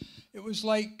 It was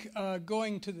like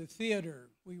going to the theater.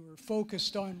 We were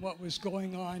focused on what was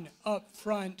going on up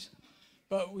front,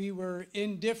 but we were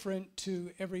indifferent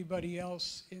to everybody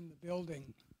else in the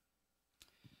building.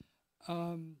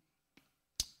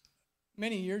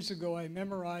 Many years ago, I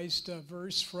memorized a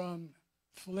verse from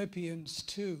Philippians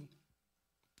 2.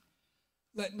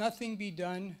 Let nothing be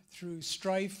done through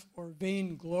strife or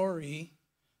vain glory,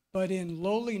 but in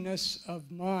lowliness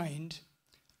of mind,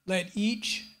 let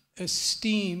each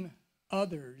esteem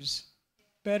others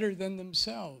better than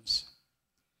themselves.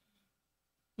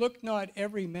 Look not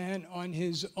every man on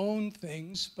his own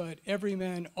things, but every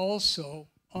man also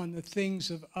on the things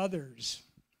of others.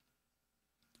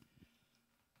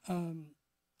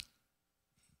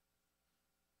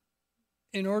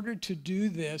 In order to do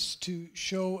this, to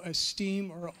show esteem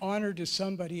or honor to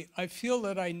somebody, I feel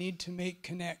that I need to make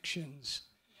connections.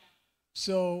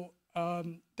 So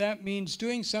that means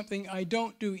doing something I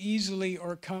don't do easily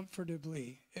or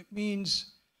comfortably. It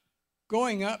means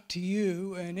going up to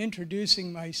you and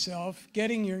introducing myself,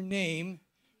 getting your name,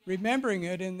 remembering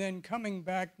it, and then coming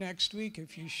back next week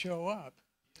if you show up,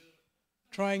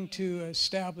 trying to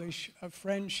establish a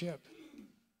friendship.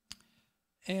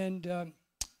 And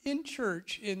in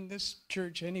church, in this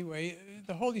church anyway,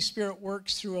 the Holy Spirit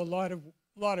works through a lot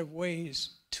of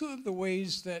ways. Two of the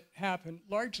ways that happen,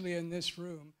 largely in this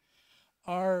room,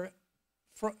 are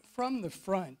from the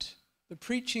front, the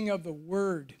preaching of the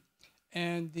word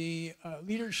and the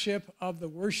leadership of the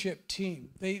worship team.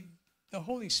 The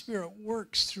Holy Spirit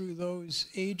works through those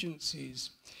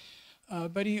agencies.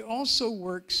 But he also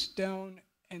works down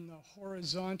in the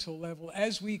horizontal level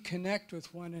as we connect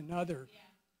with one another.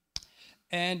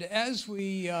 And as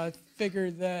we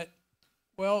figure that,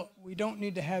 well, we don't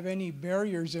need to have any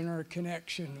barriers in our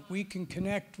connection. We can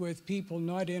connect with people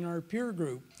not in our peer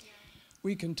group.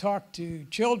 We can talk to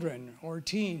children or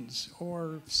teens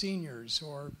or seniors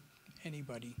or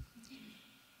anybody.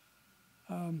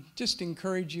 just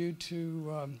encourage you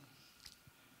to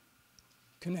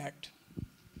connect.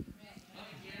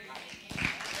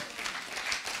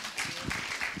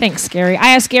 Thanks, Gary. I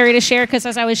asked Gary to share because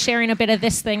as I was sharing a bit of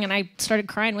this thing, and I started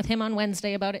crying with him on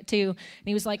Wednesday about it too, and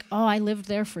he was like, oh, I lived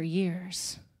there for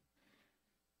years.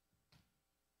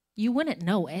 You wouldn't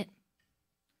know it,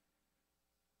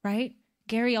 right?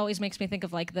 Gary always makes me think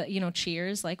of like the,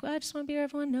 Cheers, like, well, I just want to be where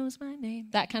everyone knows my name,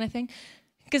 that kind of thing.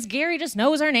 Because Gary just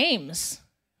knows our names,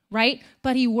 right?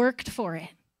 But he worked for it.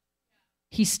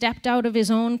 He stepped out of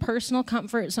his own personal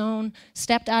comfort zone,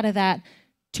 stepped out of that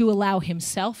to allow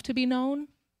himself to be known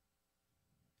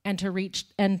and to reach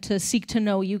and to seek to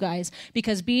know you guys.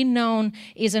 Because being known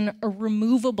is an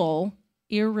irremovable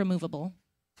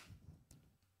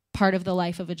part of the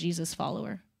life of a Jesus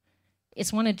follower.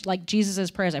 It's one of like Jesus'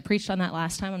 prayers. I preached on that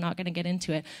last time. I'm not going to get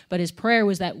into it. But his prayer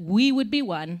was that we would be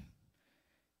one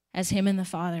as him and the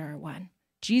Father are one.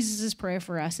 Jesus' prayer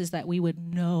for us is that we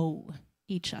would know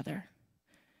each other.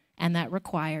 And that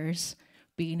requires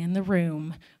being in the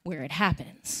room where it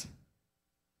happens.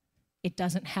 It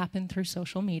doesn't happen through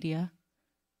social media.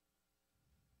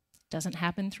 It doesn't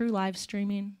happen through live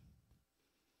streaming.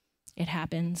 It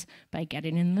happens by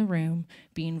getting in the room,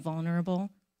 being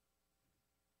vulnerable,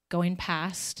 going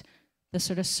past the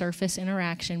sort of surface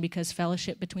interaction, because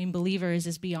fellowship between believers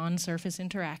is beyond surface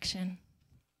interaction,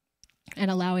 and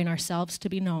allowing ourselves to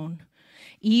be known,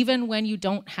 even when you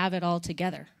don't have it all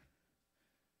together,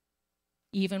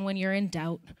 even when you're in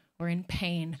doubt or in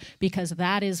pain, because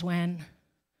that is when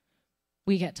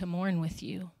we get to mourn with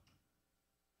you.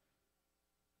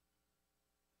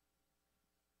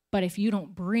 But if you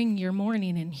don't bring your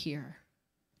mourning in here,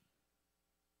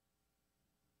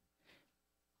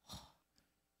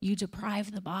 you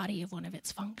deprive the body of one of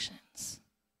its functions.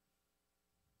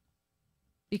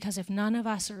 Because if none of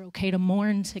us are okay to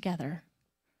mourn together,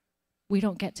 we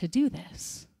don't get to do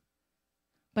this.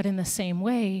 But in the same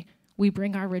way, we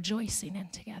bring our rejoicing in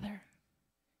together.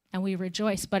 And we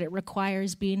rejoice, but it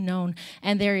requires being known.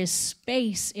 And there is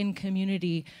space in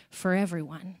community for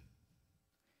everyone.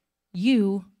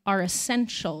 You are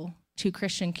essential to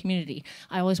Christian community.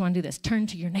 I always want to do this. Turn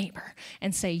to your neighbor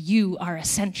and say, you are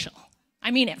essential.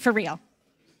 I mean it, for real.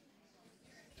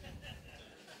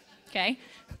 Okay?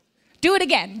 Do it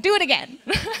again. Do it again.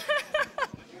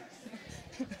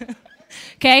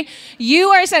 Okay? You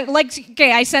are essential. Like,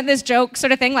 okay, I sent this joke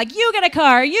sort of thing, like, you get a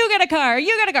car, you get a car,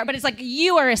 you get a car. But it's like,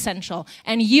 you are essential,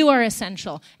 and you are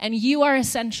essential, and you are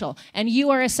essential, and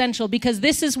you are essential, because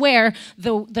this is where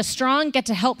the strong get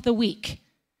to help the weak.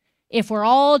 If we're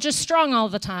all just strong all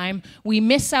the time, we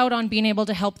miss out on being able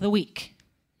to help the weak.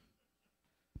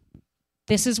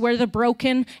 This is where the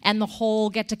broken and the whole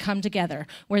get to come together,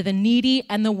 where the needy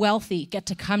and the wealthy get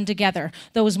to come together,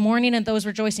 those mourning and those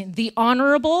rejoicing, the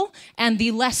honorable and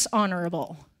the less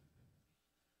honorable.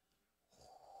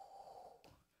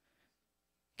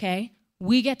 Okay?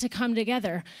 We get to come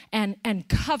together and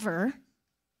cover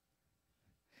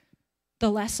the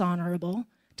less honorable.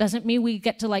 Doesn't mean we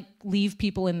get to like leave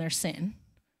people in their sin.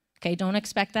 Okay, don't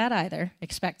expect that either.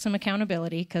 Expect some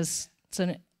accountability, because it's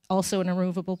also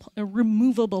a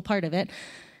removable part of it.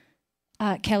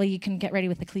 Kelly, you can get ready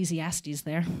with Ecclesiastes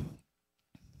there.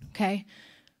 Okay?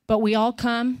 But we all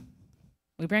come,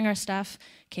 we bring our stuff.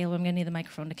 Caleb, I'm going to need the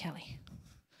microphone to Kelly.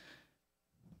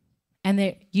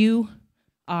 And you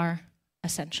are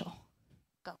essential.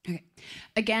 Go. Okay.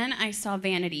 Again, I saw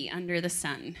vanity under the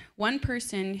sun. One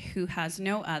person who has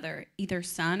no other, either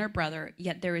son or brother,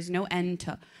 yet there is no end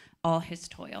to all his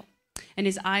toil. And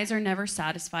his eyes are never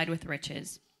satisfied with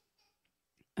riches.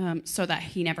 So that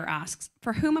he never asks,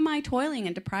 for whom am I toiling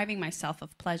and depriving myself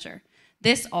of pleasure?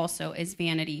 This also is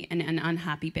vanity and an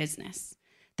unhappy business.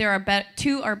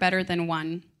 Two are better than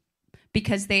one,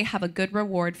 because they have a good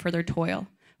reward for their toil.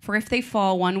 For if they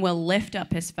fall, one will lift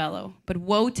up his fellow. But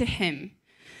woe to him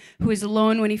who is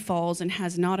alone when he falls and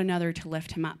has not another to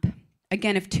lift him up.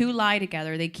 Again, if two lie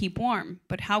together, they keep warm.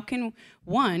 But how can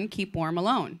one keep warm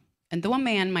alone? And though a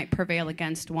man might prevail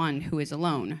against one who is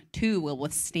alone, two will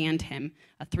withstand him.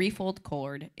 A threefold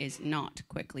cord is not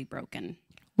quickly broken.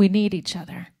 We need each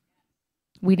other.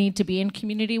 We need to be in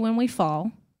community when we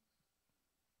fall,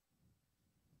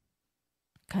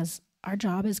 because our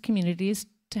job as communities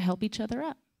to help each other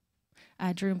up.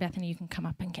 Drew and Bethany, you can come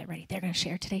up and get ready. They're going to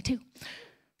share today too.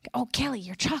 Oh, Kelly,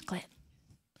 your chocolate.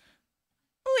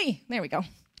 Ooh, there we go.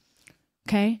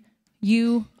 Okay.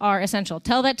 You are essential.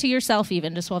 Tell that to yourself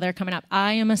even, just while they're coming up.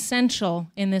 I am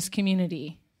essential in this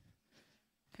community.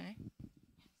 Okay?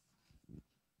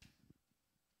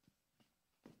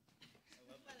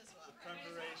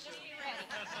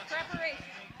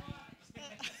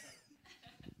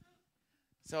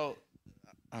 So,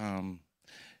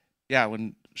 yeah,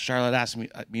 when Charlotte asked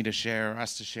me to share, or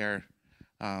us to share,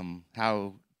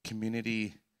 how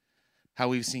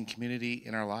we've seen community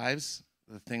in our lives,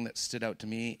 the thing that stood out to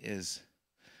me is,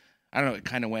 I don't know, it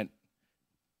kind of went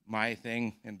my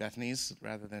thing and Bethany's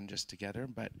rather than just together,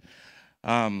 but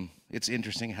it's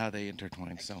interesting how they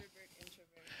intertwine. So,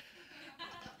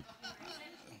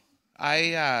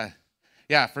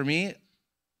 for me,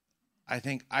 I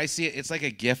think I see it, it's like a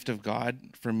gift of God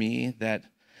for me that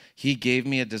he gave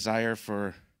me a desire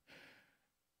for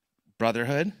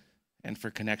brotherhood and for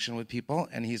connection with people,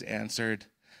 and he's answered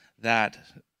that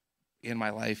in my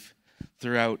life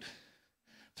throughout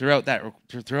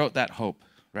that hope,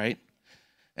 right?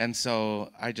 And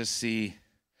so I just see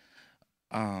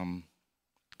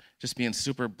just being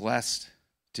super blessed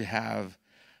to have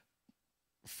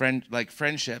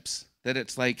friendships that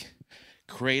it's like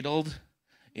cradled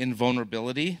in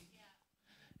vulnerability,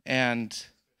 and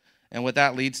what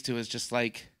that leads to is just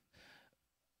like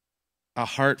a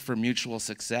heart for mutual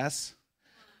success.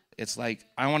 It's like,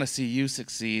 I want to see you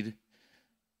succeed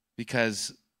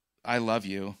because I love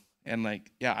you, and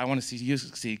like, yeah, I want to see you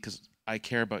succeed because I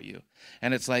care about you.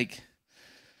 And it's like,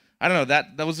 I don't know,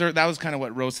 that was kind of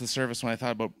what rose to the surface when I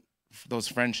thought about those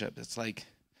friendships. It's like,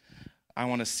 I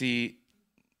want to see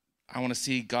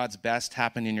God's best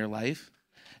happen in your life,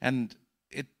 and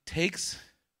it takes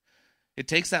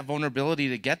that vulnerability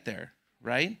to get there,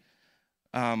 right?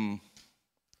 I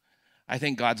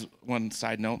think one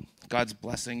side note, God's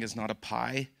blessing is not a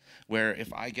pie where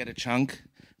if I get a chunk,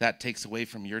 that takes away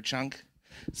from your chunk.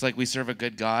 It's like we serve a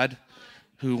good God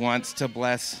who wants to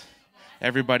bless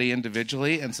everybody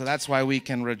individually, and so that's why we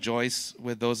can rejoice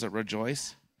with those that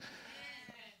rejoice.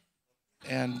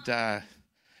 And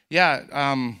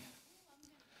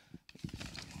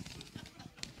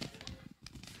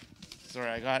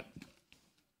sorry,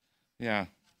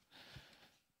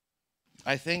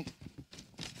 I think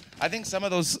some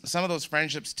of those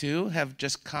friendships too have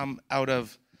just come out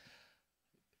of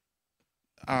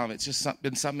it's just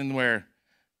been something where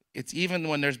it's, even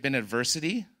when there's been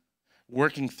adversity,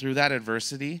 working through that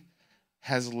adversity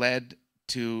has led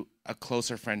to a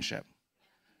closer friendship,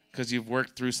 because you've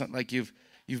worked through something, like you've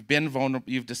been vulnerable,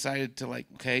 you've decided to, like,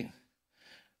 okay,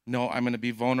 no, I'm going to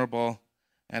be vulnerable,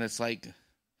 and it's like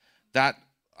that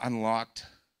unlocked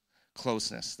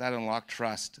closeness, that unlocked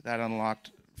trust, that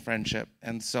unlocked friendship.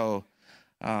 And so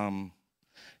I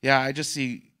just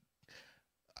see,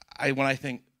 when I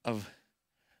think of,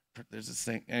 there's this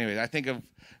thing, anyway, I think of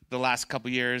the last couple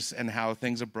years and how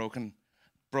things have broken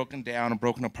down and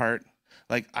broken apart.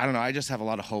 Like, I don't know, I just have a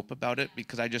lot of hope about it,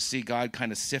 because I just see God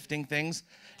kind of sifting things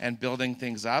and building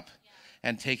things up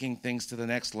and taking things to the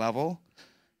next level.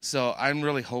 So I'm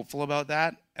really hopeful about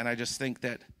that, and I just think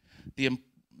that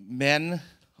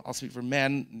I'll speak for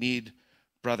men, need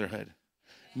brotherhood.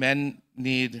 Men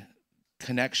need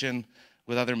connection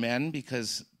with other men,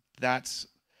 because that's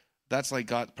like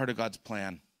part of God's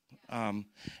plan. And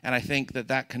I think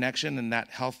that connection and that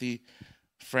healthy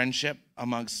friendship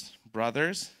amongst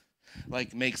brothers,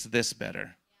 like, makes this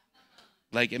better.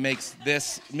 Like, it makes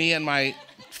me and my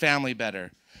family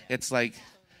better. It's like,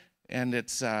 and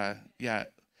it's, So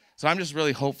I'm just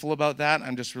really hopeful about that.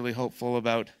 I'm just really hopeful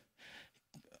about,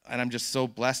 and I'm just so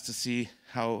blessed to see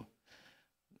how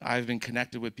I've been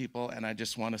connected with people, and I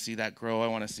just want to see that grow. I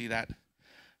want to see that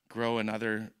grow in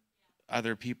other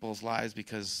people's lives,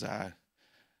 because,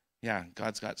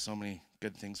 God's got so many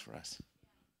good things for us.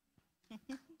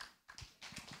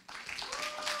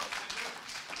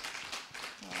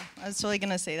 I was totally going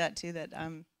to say that too, that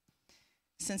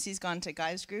since he's gone to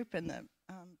Guy's group and the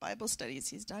Bible studies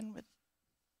he's done with,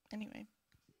 anyway,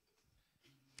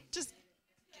 just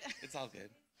it's all good.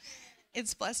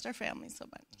 It's blessed our family so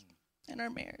much, and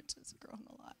our marriage has grown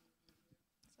a lot.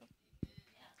 So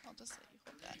I'll just let you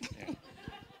hold that. Yeah.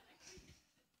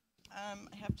 I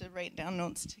have to write down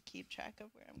notes to keep track of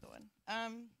where I'm going.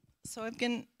 So I've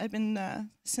been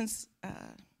since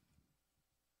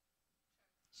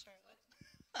Charlotte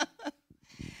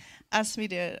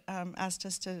asked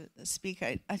us to speak.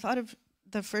 I thought of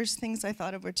the first things I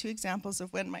thought of were two examples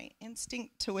of when my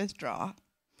instinct to withdraw.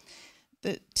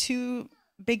 The two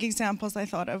big examples I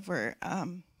thought of were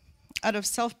out of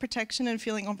self-protection and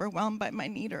feeling overwhelmed by my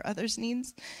need or others'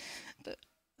 needs.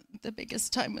 The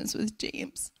biggest time was with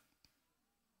James.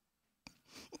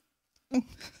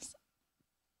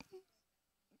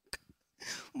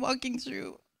 Walking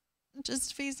through,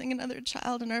 just facing another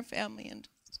child in our family and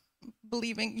just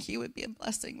believing he would be a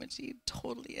blessing, which he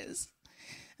totally is.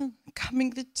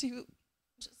 Coming to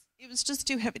it was just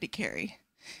too heavy to carry.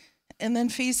 and then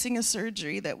facing a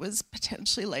surgery that was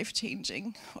potentially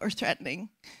life-changing or threatening.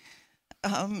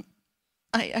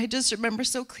 I just remember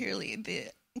so clearly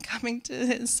coming to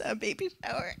his baby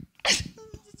shower.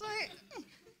 Sorry.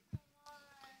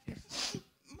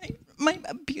 My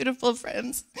beautiful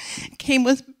friends came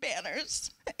with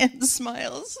banners and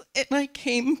smiles, and I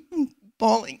came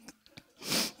bawling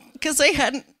because I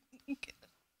hadn't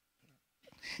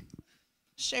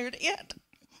shared it yet.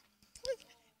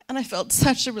 And I felt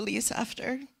such a release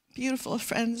after. Beautiful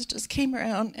friends just came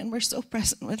around and were so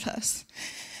present with us.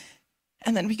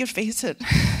 And then we could face it,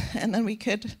 and then we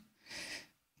could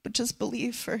just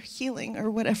believe for healing or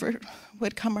whatever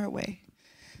would come our way.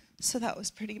 So that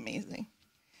was pretty amazing.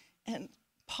 And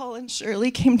Paul and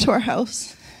Shirley came to our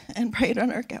house and prayed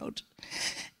on our couch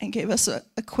and gave us a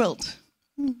quilt.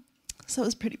 So it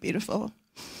was pretty beautiful.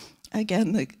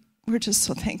 Again, we're just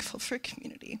so thankful for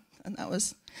community, and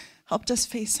that helped us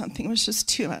face something was just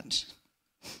too much.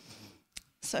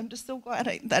 So I'm just so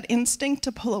glad that instinct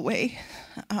to pull away,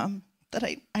 that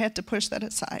I had to push that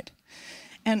aside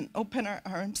and open our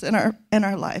arms and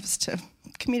our lives to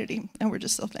community, and we're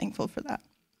just so thankful for that.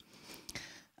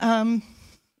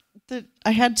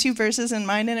 I had 2 verses in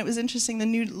mind, and it was interesting. The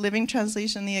New Living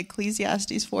Translation, the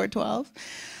Ecclesiastes 4:12.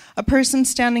 A person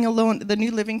standing alone, the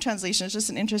New Living Translation is just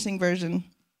an interesting version.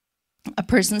 A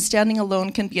person standing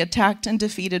alone can be attacked and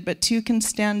defeated, but 2 can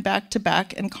stand back to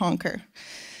back and conquer.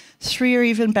 3 are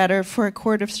even better, for a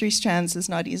cord of 3 strands is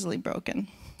not easily broken.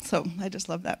 So I just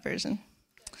love that version.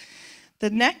 The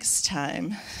next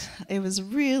time it was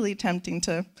really tempting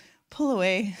to pull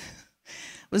away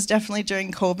was definitely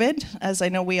during COVID, as I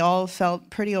know we all felt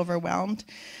pretty overwhelmed.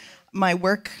 My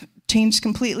work changed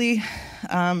completely.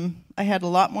 I had a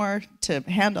lot more to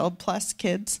handle, plus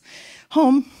kids,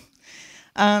 home.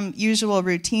 Usual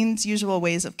routines, usual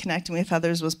ways of connecting with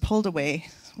others was pulled away.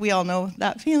 We all know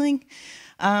that feeling.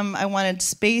 I wanted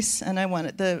space, and I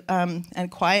wanted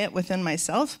and quiet within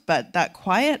myself, but that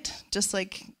quiet, just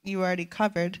like you already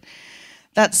covered,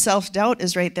 that self-doubt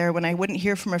is right there when I wouldn't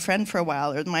hear from a friend for a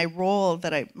while, or my role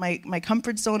my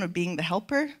comfort zone of being the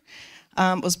helper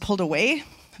was pulled away.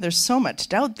 There's so much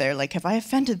doubt there, like, have I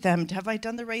offended them? Have I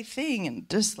done the right thing? And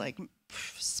just like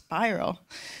spiral.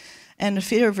 And the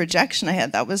fear of rejection I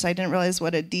had, I didn't realize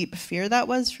what a deep fear that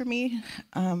was for me.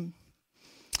 And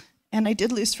I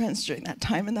did lose friends during that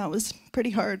time, and that was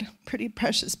pretty hard, pretty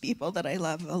precious people that I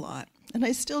love a lot, and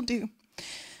I still do.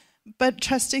 But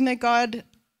trusting that God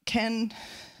can,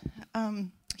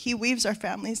 he weaves our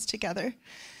families together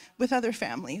with other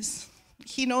families.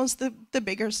 He knows the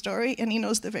bigger story, and he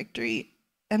knows the victory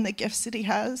and the gifts that he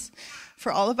has for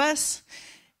all of us.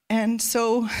 And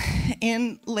so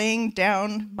in laying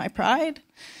down my pride,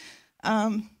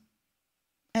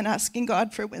 and asking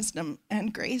God for wisdom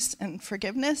and grace and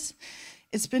forgiveness,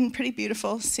 it's been pretty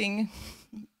beautiful seeing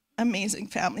amazing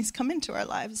families come into our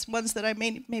lives, ones that I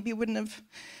maybe wouldn't have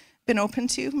been open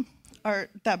to, or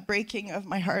that breaking of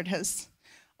my heart has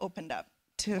opened up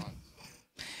to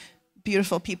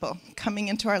beautiful people coming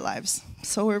into our lives.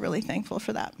 So we're really thankful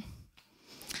for that.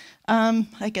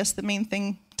 I guess the main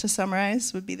thing to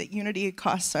summarize would be that unity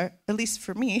at least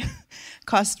for me,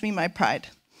 cost me my pride.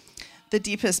 The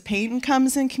deepest pain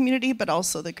comes in community, but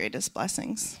also the greatest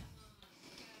blessings.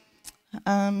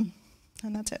 And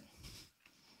that's it.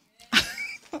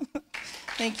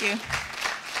 Thank you.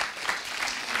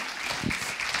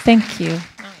 Thank you.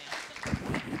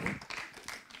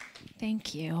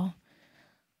 Thank you.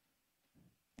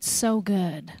 So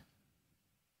good.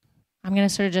 I'm going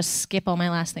to sort of just skip all my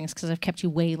last things because I've kept you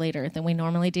way later than we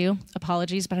normally do.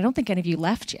 Apologies, but I don't think any of you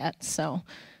left yet, so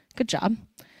good job.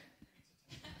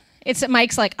 It's that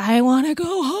Mike's like, I want to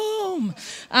go home.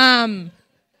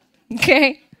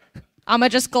 Okay. I'm going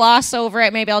to just gloss over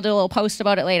it. Maybe I'll do a little post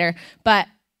about it later. But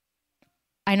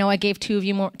I know I gave 2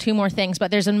 more things,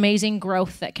 but there's amazing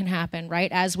growth that can happen,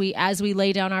 right? As we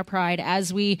lay down our pride,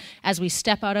 as we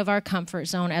step out of our comfort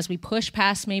zone, as we push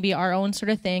past maybe our own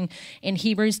sort of thing. In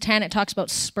Hebrews 10, it talks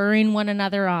about spurring one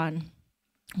another on,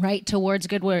 right, towards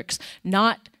good works,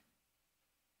 not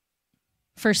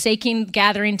forsaking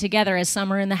gathering together as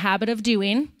some are in the habit of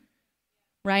doing,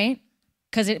 right?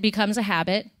 Because it becomes a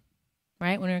habit,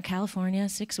 right? When we were in California,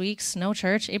 6 weeks, no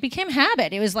church, it became a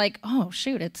habit. It was like, oh,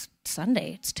 shoot, it's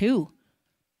Sunday, it's 2.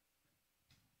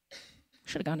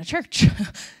 Should have gone to church,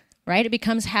 right? It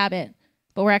becomes habit,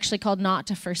 but we're actually called not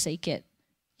to forsake it.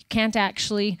 You can't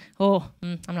actually,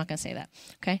 I'm not going to say that,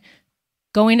 okay?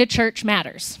 Going to church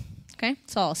matters. Okay,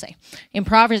 that's all I'll say. In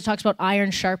Proverbs, it talks about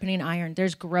iron sharpening iron.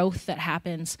 There's growth that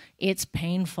happens. It's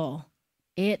painful.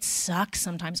 It sucks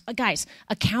sometimes. Guys,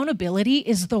 accountability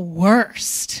is the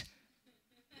worst.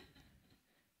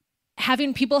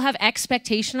 having people have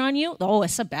expectation on you. Oh,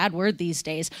 it's a bad word these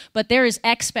days, but there is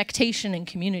expectation in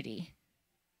community.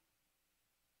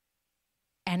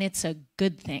 And it's a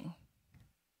good thing.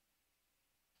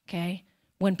 Okay?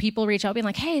 When people reach out being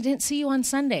like, hey, I didn't see you on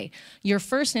Sunday, your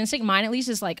first instinct, mine at least,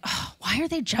 is like, oh, why are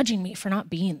they judging me for not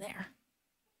being there?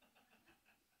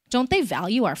 Don't they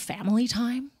value our family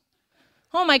time?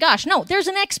 Oh my gosh, no, there's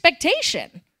an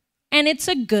expectation. And it's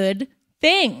a good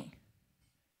thing.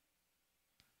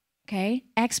 Okay?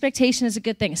 Expectation is a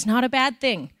good thing. It's not a bad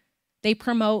thing. They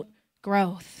promote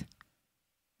growth,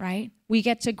 right? We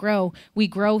get to grow. We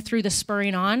grow through the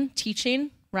spurring on,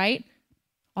 teaching, right?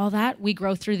 All that. We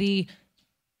grow through the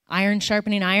iron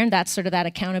sharpening iron. That's sort of that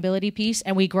accountability piece.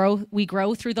 And we grow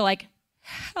through the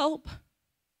help.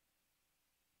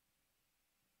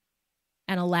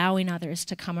 And allowing others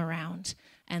to come around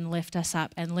and lift us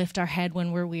up and lift our head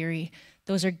when we're weary.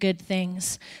 Those are good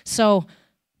things. So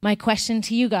my question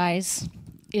to you guys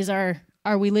is, are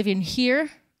we living here?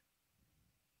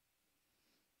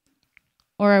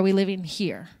 Or are we living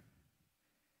here?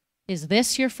 Is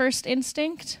this your first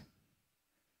instinct?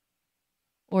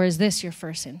 Or is this your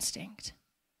first instinct?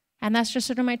 And that's just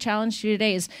sort of my challenge to you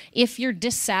today is, if you're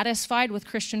dissatisfied with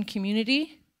Christian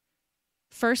community,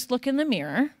 first look in the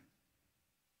mirror.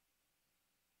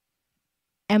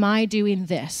 Am I doing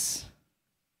this?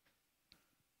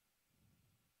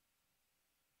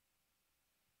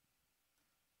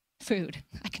 Food.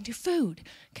 I can do food.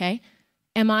 Okay?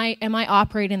 Am I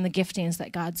operating the giftings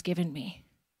that God's given me?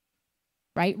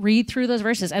 Right? Read through those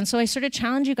verses. And so I sort of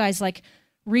challenge you guys,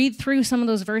 read through some of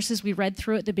those verses we read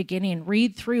through at the beginning.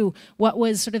 Read through what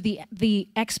was sort of the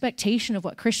expectation of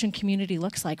what Christian community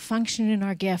looks like. Functioning in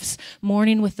our gifts,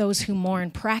 mourning with those who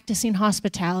mourn, practicing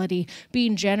hospitality,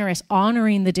 being generous,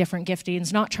 honoring the different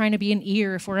giftings, not trying to be an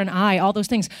ear for an eye, all those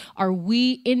things. Are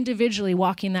we individually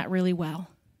walking that really well?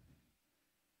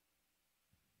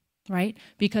 Right?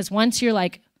 Because once you're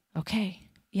like, okay,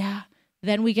 yeah,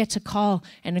 then we get to call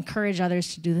and encourage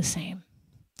others to do the same.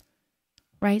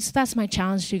 Right? So that's my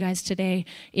challenge to you guys today,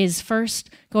 is first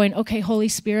going, okay, Holy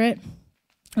Spirit,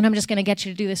 and I'm just going to get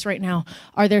you to do this right now.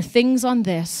 Are there things on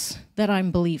this that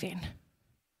I'm believing?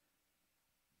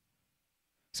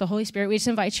 So Holy Spirit, we just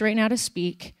invite you right now to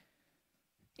speak.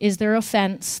 Is there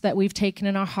offense that we've taken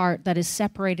in our heart that is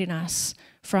separating us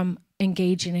from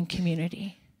engaging in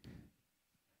community?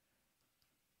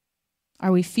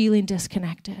 Are we feeling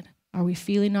disconnected? Are we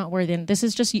feeling not worthy? And this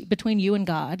is just between you and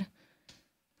God.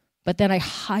 But then I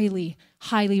highly,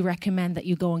 highly recommend that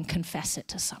you go and confess it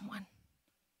to someone.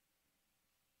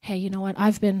 Hey, you know what?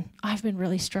 I've been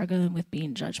really struggling with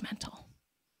being judgmental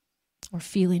or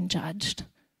feeling judged,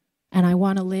 and I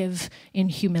want to live in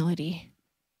humility.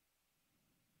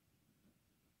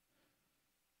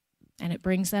 And it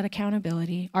brings that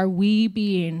accountability. Are we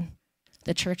being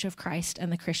the Church of Christ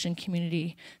and the Christian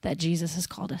community that Jesus has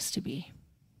called us to be?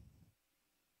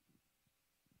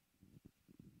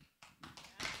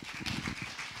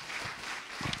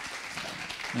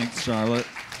 Thanks, Charlotte.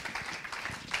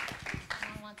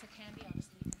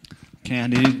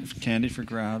 Candy for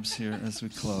grabs here as we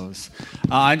close.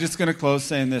 I'm just going to close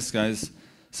saying this, guys.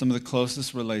 Some of the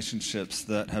closest relationships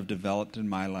that have developed in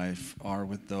my life are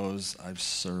with those I've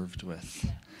served with.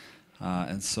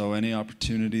 And so any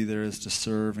opportunity there is to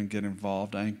serve and get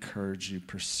involved, I encourage you,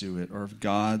 pursue it. Or if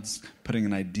God's putting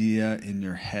an idea in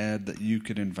your head that you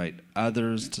could invite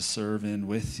others to serve in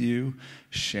with you,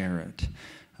 share it.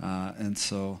 And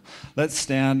so let's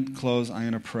stand, close. I'm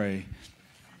going to pray.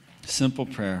 Simple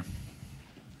prayer.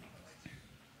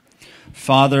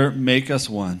 Father, make us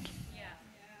one.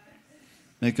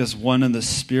 Make us one in the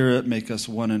Spirit. Make us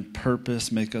one in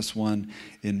purpose. Make us one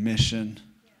in mission.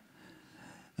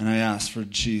 And I ask for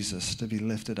Jesus to be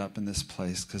lifted up in this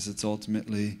place, because it's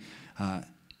ultimately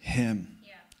Him,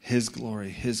 His glory,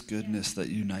 His goodness that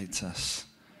unites us.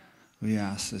 We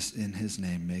ask this in His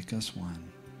name. Make us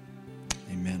one.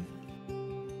 Amen.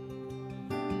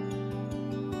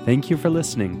 Thank you for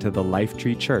listening to the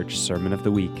Lifetree Church Sermon of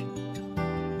the Week.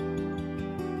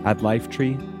 At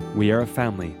Lifetree, we are a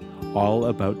family all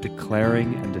about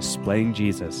declaring and displaying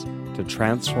Jesus to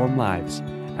transform lives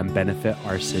and benefit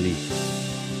our city.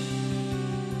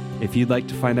 If you'd like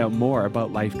to find out more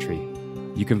about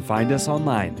Lifetree, you can find us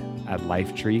online at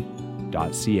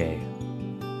lifetree.ca.